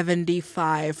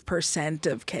 75%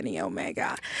 of Kenny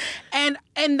Omega. And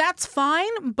that's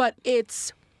fine, but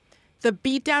it's the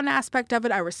beatdown aspect of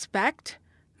it I respect,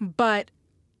 but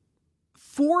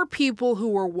for people who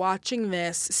were watching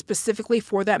this specifically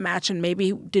for that match and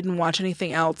maybe didn't watch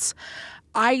anything else,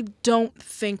 I don't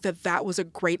think that was a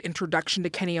great introduction to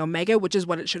Kenny Omega, which is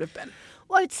what it should have been.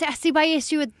 Well, it's sassy by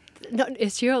issue with not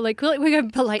issue. Like we're going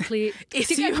to politely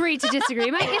agree to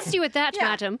disagree. My issue with that,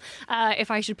 madam,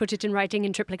 if I should put it in writing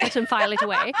in triplicate and file it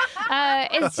away,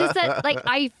 it's just that like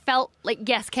I felt like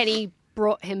yes, Kenny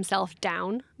brought himself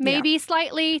down maybe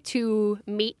slightly to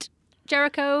meet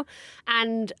Jericho,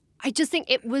 and I just think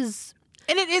it was.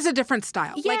 And it is a different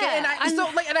style. Yeah,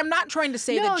 and I'm not trying to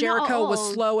say No, that not Jericho at was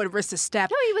all. slow and missed a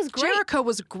step. No, he was great. Jericho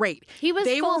was great. He was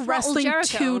They full were throttle wrestling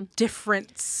Jericho. two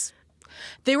different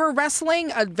They were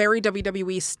wrestling a very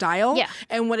WWE style. Yeah.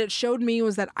 And what it showed me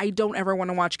was that I don't ever want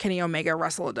to watch Kenny Omega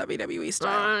wrestle a WWE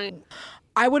style.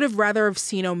 I would have rather have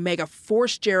seen Omega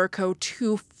force Jericho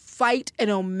to fight an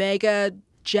Omega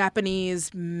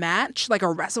Japanese match, like a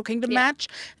Wrestle Kingdom match,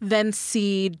 than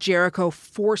see Jericho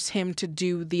force him to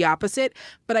do the opposite.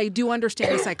 But I do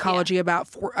understand the psychology about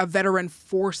a veteran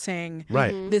forcing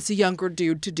this younger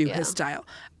dude to do his style.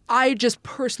 I just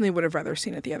personally would have rather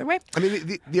seen it the other way. I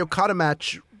mean, the Okada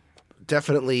match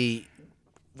definitely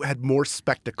had more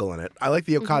spectacle in it. I like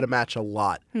the Okada match a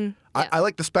lot. I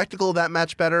like the spectacle of that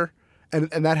match better.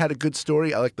 And that had a good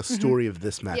story. I like the story of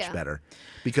this match better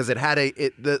because it had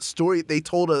the story. They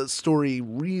told a story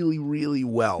really, really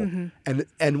well.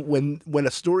 And when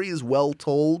a story is well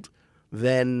told,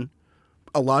 then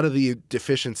a lot of the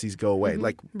deficiencies go away.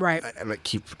 Like I'm gonna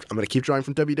keep drawing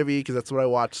from WWE because that's what I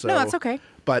watch. So. No, that's okay.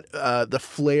 But the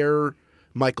Flair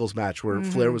Michaels match where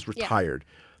Flair was retired.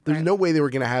 There's no way they were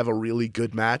going to have a really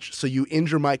good match. So you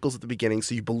injure Michaels at the beginning,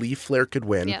 so you believe Flair could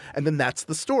win, and then that's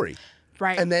the story.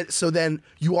 Right. And then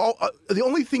you all the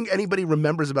only thing anybody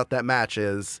remembers about that match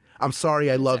is I'm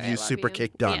sorry, I love you, super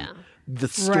kick done. Yeah. The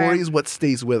story is what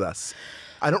stays with us.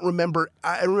 I remember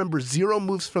zero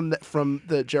moves from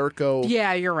the Jericho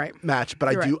you're right. match, but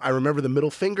I remember the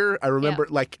middle finger. I remember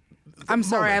I'm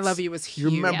sorry, I moments. love you was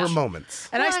huge. You remember moments.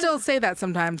 And I still say that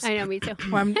sometimes. I know, me too.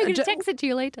 Well, I'm going to text it to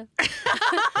you later. But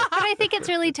I think it's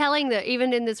really telling that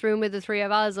even in this room with the three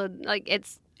of us,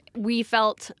 we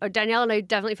felt, or Danielle and I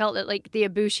definitely felt that like the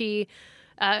Ibushi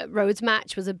Rhodes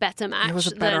match was a better match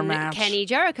than Kenny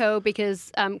Jericho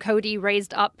because Cody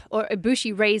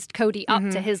Ibushi raised Cody up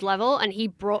to his level and he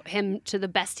brought him to the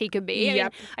best he could be.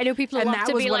 Yep. I know people love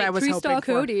to be like 3-star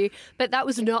Cody, but that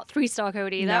was not 3-star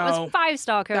Cody. That was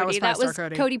 5-star Cody. That was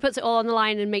Cody puts it all on the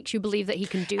line and makes you believe that he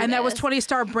can do and this. that was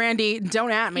 20-star Brandy.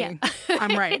 Don't at me. Yeah.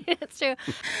 I'm right. It's true.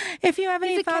 If you have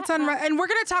any thoughts on, and we're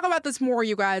going to talk about this more,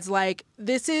 you guys, like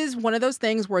this is one of those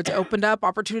things where it's opened up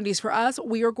opportunities for us.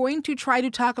 We are going to try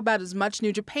to talk about as much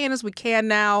New Japan as we can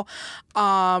now.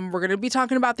 We're going to be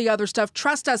talking about the other stuff.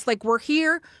 Trust us, like we're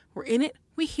here, we're in it,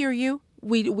 we hear you.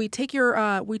 We take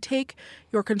your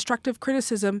constructive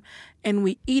criticism and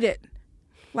we eat it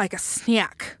like a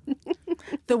snack.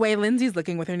 The way Lindsay's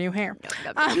looking with her new hair.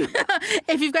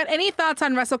 If you've got any thoughts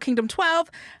on Wrestle Kingdom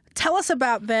 12, tell us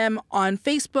about them on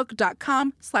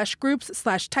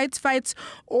Facebook.com/groups/TightsFights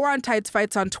or on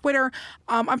TightsFights on Twitter.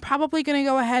 I'm probably going to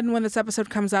go ahead and when this episode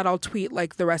comes out, I'll tweet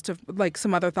like the rest of like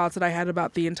some other thoughts that I had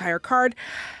about the entire card.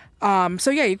 So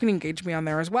yeah, you can engage me on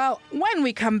there as well. When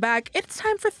we come back, it's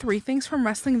time for 3 things from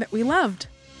wrestling that we loved.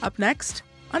 Up next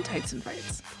on Tights and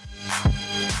Fights.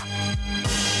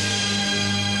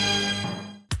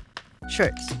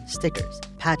 Shirts, stickers,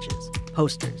 patches,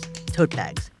 posters, tote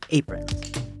bags,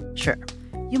 aprons. Sure,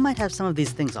 you might have some of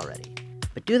these things already,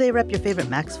 but do they rep your favorite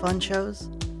Max Fun shows?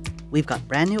 We've got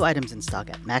brand new items in stock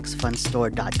at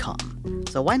MaxFunStore.com,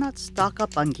 so why not stock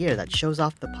up on gear that shows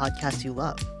off the podcasts you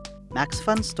love?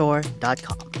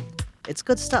 MaxFunStore.com. It's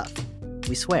good stuff,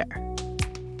 we swear.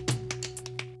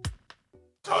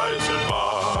 Tights and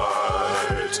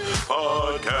Fights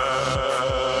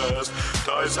Podcast.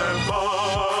 Tights and Fights.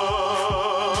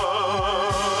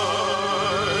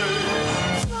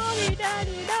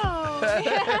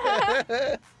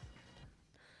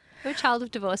 I'm a child of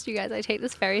divorce, you guys. I take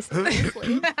this very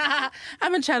seriously.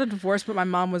 I'm a child of divorce, but my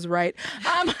mom was right.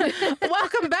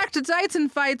 Welcome back to Tights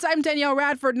and Fights. I'm Danielle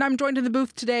Radford, and I'm joined in the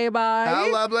booth today by...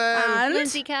 How lovely. And...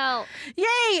 Lindsay Kell.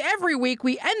 Yay! Every week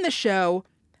we end the show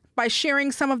by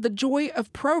sharing some of the joy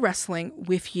of pro wrestling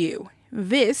with you.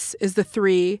 This is the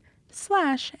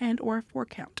 3/and/or 4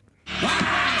 count.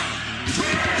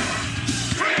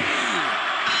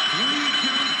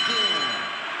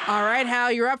 All right,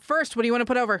 Hal, you're up first. What do you want to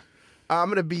put over? I'm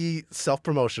going to be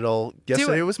self-promotional.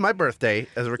 Yesterday was my birthday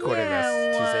as a recording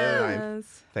this. Tuesday the 9th.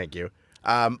 Thank you.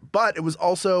 But it was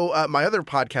also my other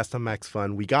podcast on Max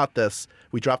Fun. We Got This.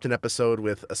 We dropped an episode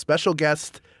with a special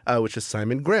guest, which is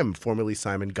Simon Grimm, formerly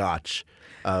Simon Gotch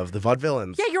of the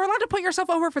Vaudevillains. Yeah, you're allowed to put yourself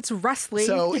over if it's wrestling.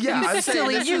 So, yeah.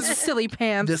 You silly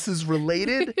pants. This is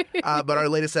related, but our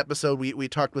latest episode, we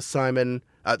talked with Simon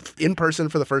in person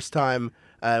for the first time.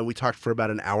 We talked for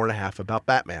about an hour and a half about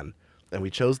Batman. And we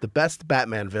chose the best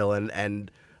Batman villain. And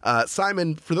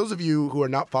Simon, for those of you who are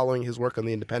not following his work on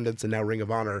The Independents and now Ring of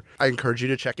Honor, I encourage you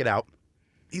to check it out.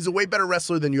 He's a way better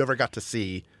wrestler than you ever got to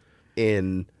see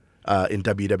in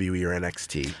WWE or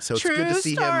NXT. So it's good to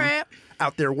see him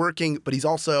out there working. But he's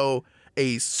also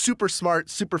a super smart,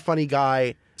 super funny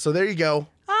guy. So there you go.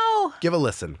 Oh. Give a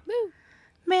listen.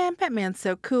 Man, Batman's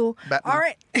so cool. Batman. All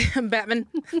right, Batman.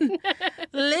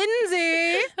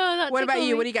 Lindsay, what about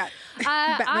you? What do you got?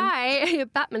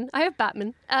 Batman. I have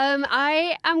Batman.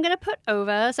 I am going to put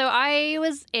over. So I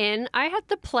had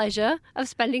the pleasure of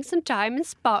spending some time in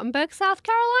Spartanburg, South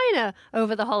Carolina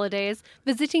over the holidays,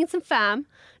 visiting some fam.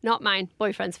 Not mine,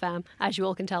 boyfriend's fam. As you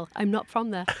all can tell, I'm not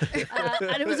from there.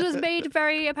 And it was made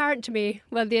very apparent to me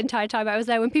the entire time I was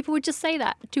there when people would just say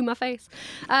that to my face.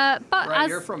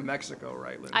 You're from Mexico,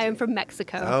 right, Lindsay? I am from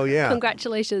Mexico. Oh, yeah.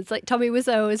 Congratulations. Like Tommy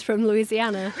Wiseau is from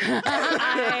Louisiana.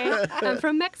 I am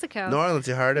from Mexico. New Orleans,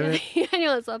 you heard of it?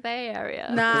 Yeah, it's a Bay Area.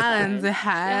 New Orleans,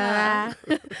 Yeah.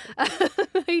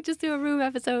 You just do a Room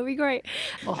episode. It would be great.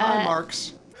 Oh, hi,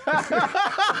 Marks.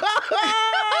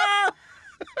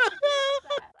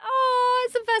 Oh,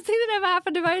 it's the best thing that ever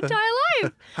happened in my entire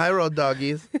life. Hi, road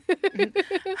doggies.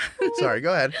 Sorry,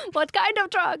 go ahead. What kind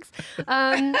of drugs?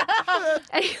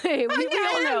 Anyway,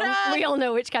 we all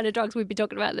know which kind of drugs we'd be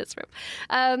talking about in this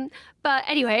room. But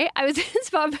anyway, I was in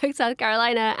Spartanburg, South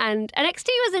Carolina, and NXT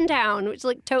was in town, which is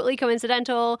like totally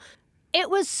coincidental. It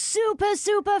was super,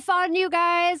 super fun, you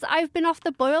guys. I've been off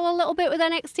the boil a little bit with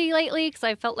NXT lately because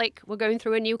I felt like we're going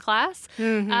through a new class.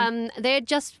 Mm-hmm. They had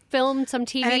just filmed some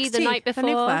TV NXT, the night before. a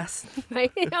new class.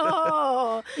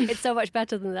 Oh, it's so much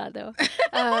better than that, though.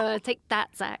 Take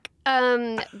that, Zach.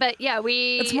 But yeah,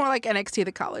 It's more like NXT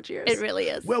the college years. It really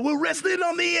is. Well, we're wrestling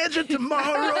on the edge of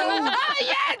tomorrow.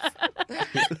 Yes!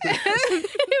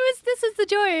 This is the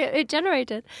joy it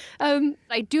generated.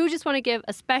 I do just want to give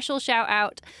a special shout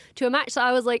out to a match that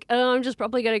I was like, oh, I'm just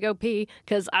probably going to go pee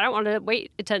because I don't want to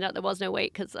wait. It turned out there was no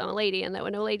wait because I'm a lady and there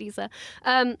were no ladies there.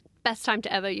 Best time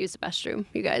to ever use the restroom,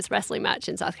 you guys. Wrestling match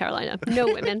in South Carolina. No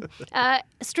women.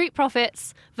 Street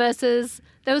Profits versus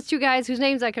those two guys whose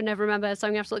names I can never remember, so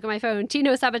I'm going to have to look at my phone.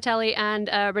 Tino Sabatelli and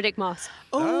Riddick Moss.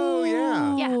 Oh,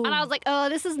 yeah. Yeah, and I was like, oh,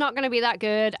 this is not going to be that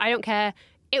good. I don't care.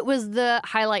 It was the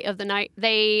highlight of the night.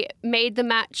 They made the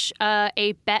match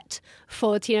a bet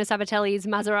for Tino Sabatelli's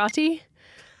Maserati.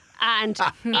 And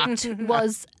it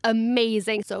was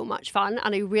amazing, so much fun.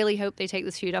 And I really hope they take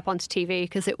this feud up onto TV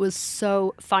because it was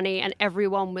so funny and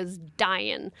everyone was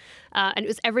dying. And it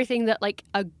was everything that like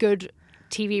a good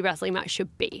TV wrestling match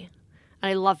should be.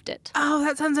 And I loved it. Oh,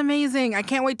 that sounds amazing. I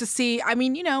can't wait to see. I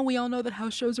mean, we all know that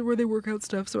house shows are where they work out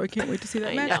stuff, so I can't wait to see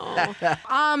that match.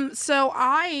 I know. So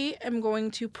I am going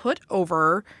to put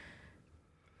over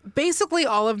basically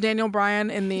all of Daniel Bryan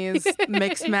in these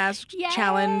mixed match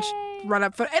challenge run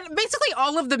up for, and basically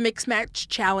all of the mixed match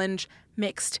challenge,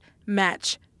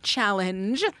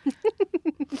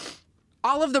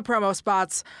 all of the promo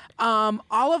spots,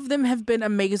 all of them have been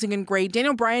amazing and great.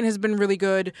 Daniel Bryan has been really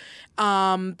good.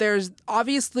 There's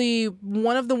obviously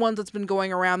one of the ones that's been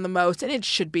going around the most, and it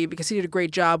should be because he did a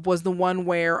great job, was the one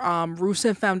where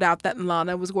Rusev found out that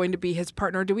Lana was going to be his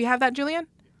partner. Do we have that, Julian?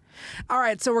 All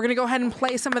right, so we're gonna go ahead and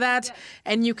play some of that,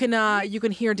 and you can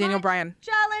hear Daniel Bryan.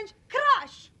 Challenge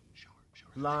crush.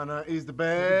 Lana is the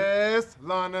best.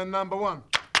 Lana number one.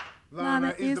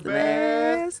 Lana is the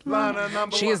best. Lana number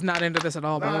one. She is not into this at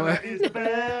all, by the way. Lana is the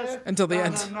best. Until the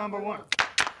end. Lana number one.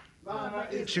 Lana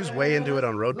is She was way into it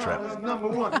on Road Trip. Lana number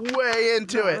one. Way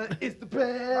into it. Lana is the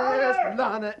best.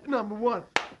 Lana number one.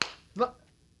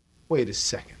 Wait a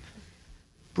second.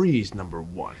 Breeze number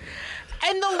one.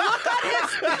 And the look on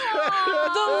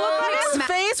his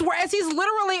face, whereas he's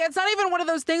literally, it's not even one of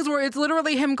those things where it's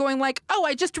literally him going like, oh,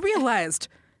 I just realized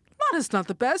Lana's not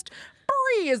the best.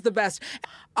 Brie is the best.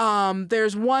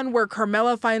 There's one where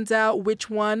Carmella finds out which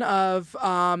one of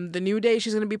the New Day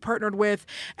she's going to be partnered with,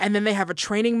 and then they have a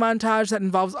training montage that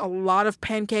involves a lot of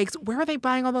pancakes. Where are they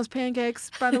buying all those pancakes,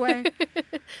 by the way?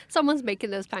 Someone's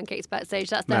making those pancakes backstage.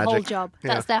 That's their whole job.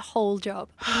 Yeah. That's their whole job.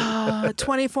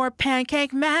 24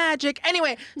 pancake magic.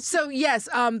 Anyway, so yes,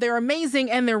 they're amazing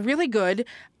and they're really good,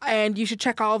 and you should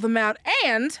check all of them out.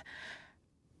 And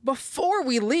before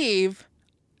we leave,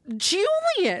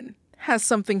 Julian has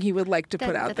something he would like to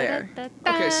put out there.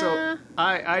 Okay, so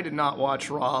I did not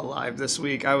watch Raw live this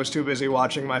week. I was too busy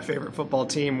watching my favorite football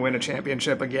team win a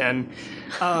championship again.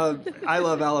 I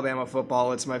love Alabama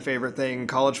football. It's my favorite thing.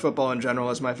 College football in general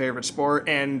is my favorite sport.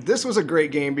 And this was a great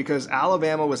game because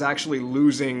Alabama was actually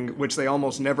losing, which they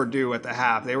almost never do at the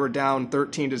half. They were down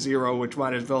 13-0, which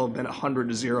might as well have been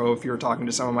 100-0 if you were talking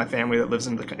to some of my family that lives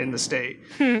in the state.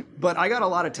 But I got a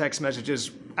lot of text messages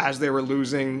as they were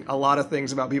losing, a lot of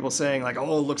things about people saying like,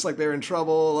 oh, looks like they're in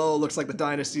trouble. Oh, looks like the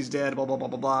dynasty's dead, blah, blah, blah,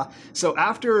 blah, blah. So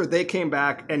after they came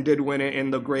back and did win it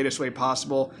in the greatest way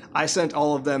possible, I sent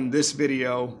all of them this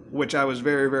video, which I was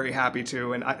very, very happy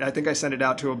to. And I think I sent it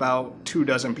out to about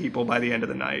 24 people by the end of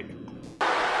the night.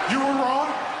 You were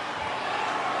wrong.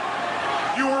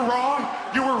 You were wrong.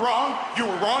 You were wrong. You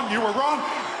were wrong. You were wrong.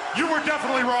 You were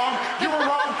definitely wrong. You were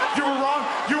wrong. You were wrong.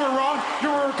 You were wrong. You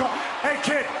were wrong. Hey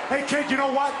kid, you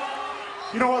know what?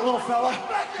 You know what, little fella?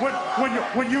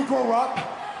 When you grow up,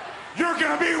 you're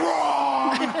gonna be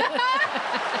wrong.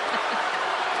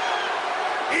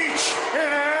 Each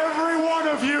and every one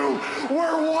of you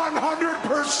were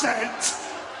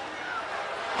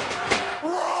 100%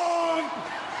 wrong.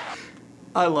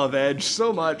 I love Edge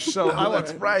so much. So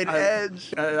That's right,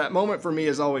 Edge. That moment for me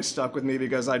has always stuck with me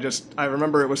because I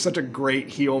remember it was such a great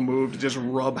heel move to just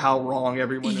rub how wrong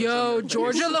everyone is. Yo,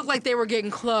 Georgia looked like they were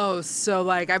getting close, so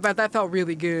like I bet that felt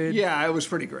really good. Yeah, it was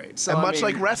pretty great. So, And much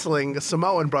like wrestling,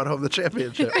 Samoan brought home the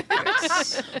championship.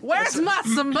 Where's my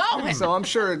Samoan? So I'm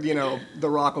sure, The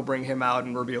Rock will bring him out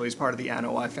and reveal he's part of the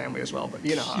Anoa'i family as well. But,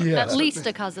 At least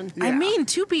a cousin. I mean,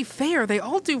 to be fair, they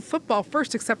all do football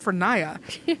first except for Naya.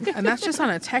 And that's just on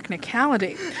a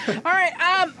technicality. All right,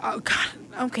 oh God.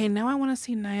 Okay, now I want to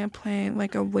see Naya play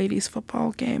like a ladies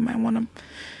football game. I want to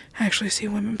actually see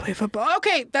women play football.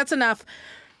 Okay, that's enough.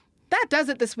 That does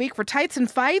it this week for Tights and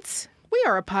Fights. We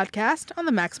are a podcast on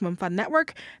the Maximum Fun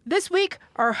Network. This week,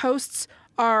 our hosts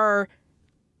are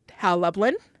Hal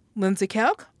Lublin, Lindsay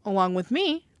Kelk, along with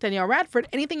me, Danielle Radford.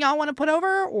 Anything y'all want to put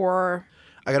over, or...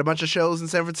 I got a bunch of shows in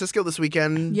San Francisco this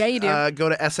weekend. Yeah, you do. Go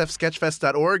to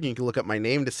sfsketchfest.org. You can look up my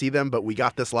name to see them. But We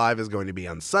Got This Live is going to be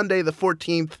on Sunday, the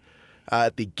 14th,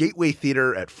 at the Gateway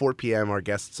Theater at 4 p.m. Our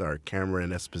guests are Cameron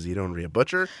Esposito and Rhea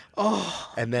Butcher.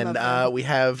 Oh, and then we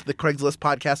have the Craigslist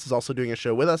podcast is also doing a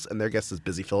show with us, and their guest is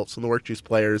Busy Phillips from the Work Juice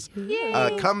Players.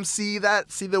 Come see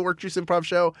the Work Juice Improv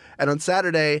show. And on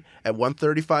Saturday at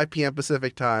 1:35 p.m.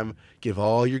 Pacific time, give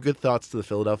all your good thoughts to the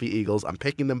Philadelphia Eagles. I'm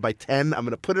picking them by 10. I'm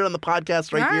going to put it on the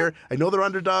podcast right here. I know they're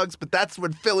underdogs, but that's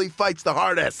when Philly fights the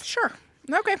hardest. Sure.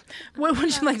 Okay. What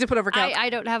would you like to put over, Cal? I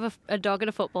don't have a dog in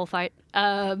a football fight,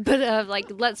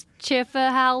 but let's cheer for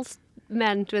Hal's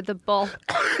men with the ball.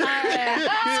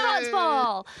 Sports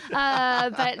ball.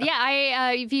 But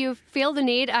yeah, if you feel the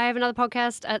need, I have another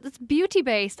podcast that's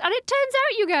beauty-based. And it turns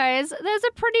out, you guys, there's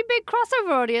a pretty big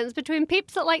crossover audience between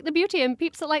peeps that like the beauty and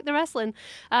peeps that like the wrestling.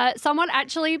 Someone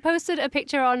actually posted a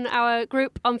picture on our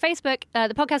group on Facebook,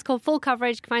 the podcast called Full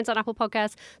Coverage, you can find it on Apple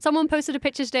Podcasts. Someone posted a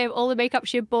picture today of all the makeup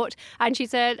she had bought, and she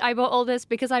said, I bought all this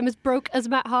because I'm as broke as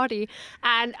Matt Hardy.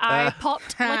 And I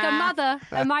popped like a mother,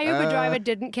 and my Uber driver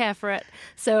didn't care for it.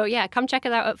 So yeah, come check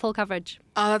it out at Full Coverage.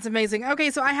 Oh, that's amazing. Okay,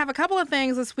 so I have a couple of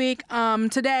things this week.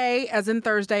 Today, as in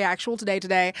Thursday, actual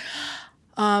today.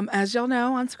 As y'all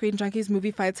know, on Screen Junkies,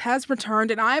 Movie Fights has returned,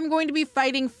 and I'm going to be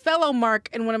fighting fellow Mark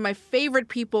and one of my favorite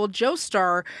people, Joe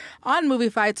Starr, on Movie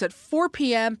Fights at 4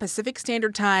 p.m. Pacific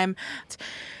Standard Time.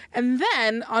 And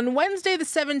then on Wednesday the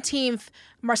 17th,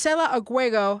 Marcela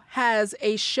Aguego has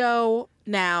a show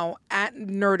now at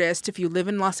Nerdist, if you live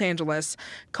in Los Angeles,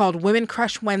 called Women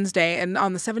Crush Wednesday. And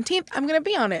on the 17th, I'm going to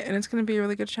be on it, and it's going to be a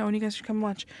really good show, and you guys should come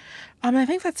watch. I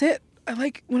think that's it. I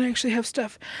like when I actually have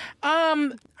stuff.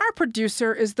 Our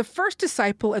producer is the first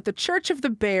disciple at the Church of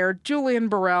the Bear, Julian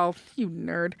Burrell. You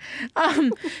nerd.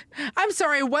 I'm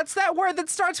sorry, what's that word that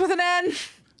starts with an N?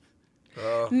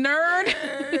 Nerd.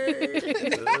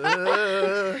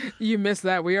 You missed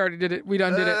that. We already did it. We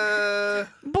done did it.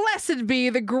 Blessed be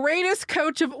the greatest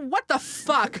coach of... What the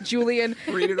fuck, Julian?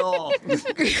 Read it all.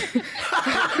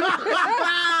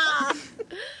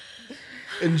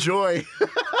 Enjoy.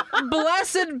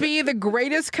 Blessed be the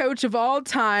greatest coach of all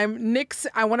time,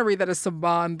 I want to read that as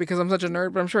Saban because I'm such a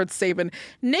nerd, but I'm sure it's Saban.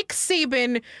 Nick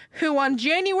Saban, who on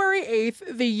January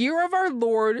 8th, the year of our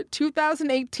Lord,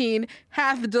 2018,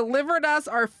 hath delivered us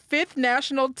our 5th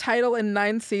national title in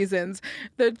 9 seasons.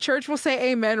 The church will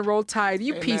say amen, roll tide.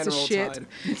 You Amen, piece of roll shit. tide.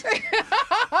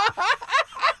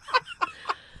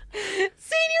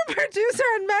 Senior producer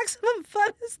and Maximum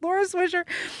Fun is Laura Swisher.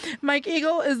 Mike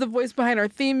Eagle is the voice behind our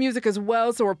theme music as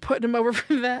well, so we're putting him over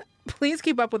for that. Please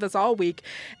keep up with us all week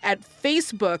at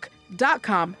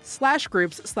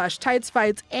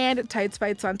facebook.com/groups/TightsFights and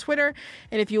TightsFights on Twitter.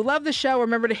 And if you love the show,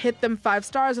 remember to hit them 5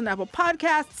 stars on Apple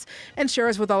Podcasts and share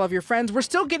us with all of your friends. We're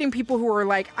still getting people who are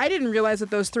like, I didn't realize that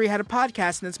those 3 had a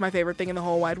podcast and it's my favorite thing in the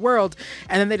whole wide world.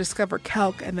 And then they discover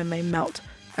Kelk and then they melt.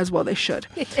 As well they should.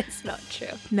 It's not true.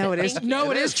 No, it is.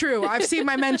 No, it is true. I've seen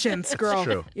my mentions, girl. It's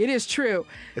true. It is true.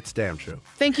 It's damn true.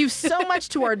 Thank you so much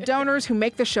to our donors who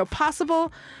make the show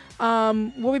possible.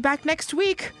 We'll be back next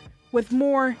week with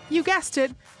more, you guessed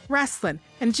it, wrestling.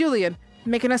 And Julian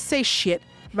making us say shit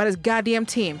about his goddamn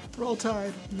team. Roll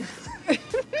Tide.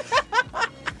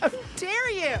 How dare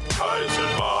you? Ties and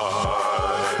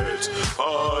Fights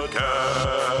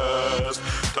Podcast.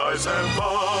 Ties and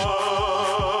Fights.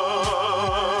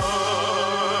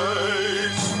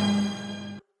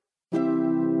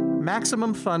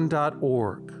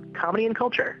 MaximumFun.org. Comedy and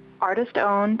culture. Artist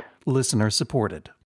owned. Listener supported.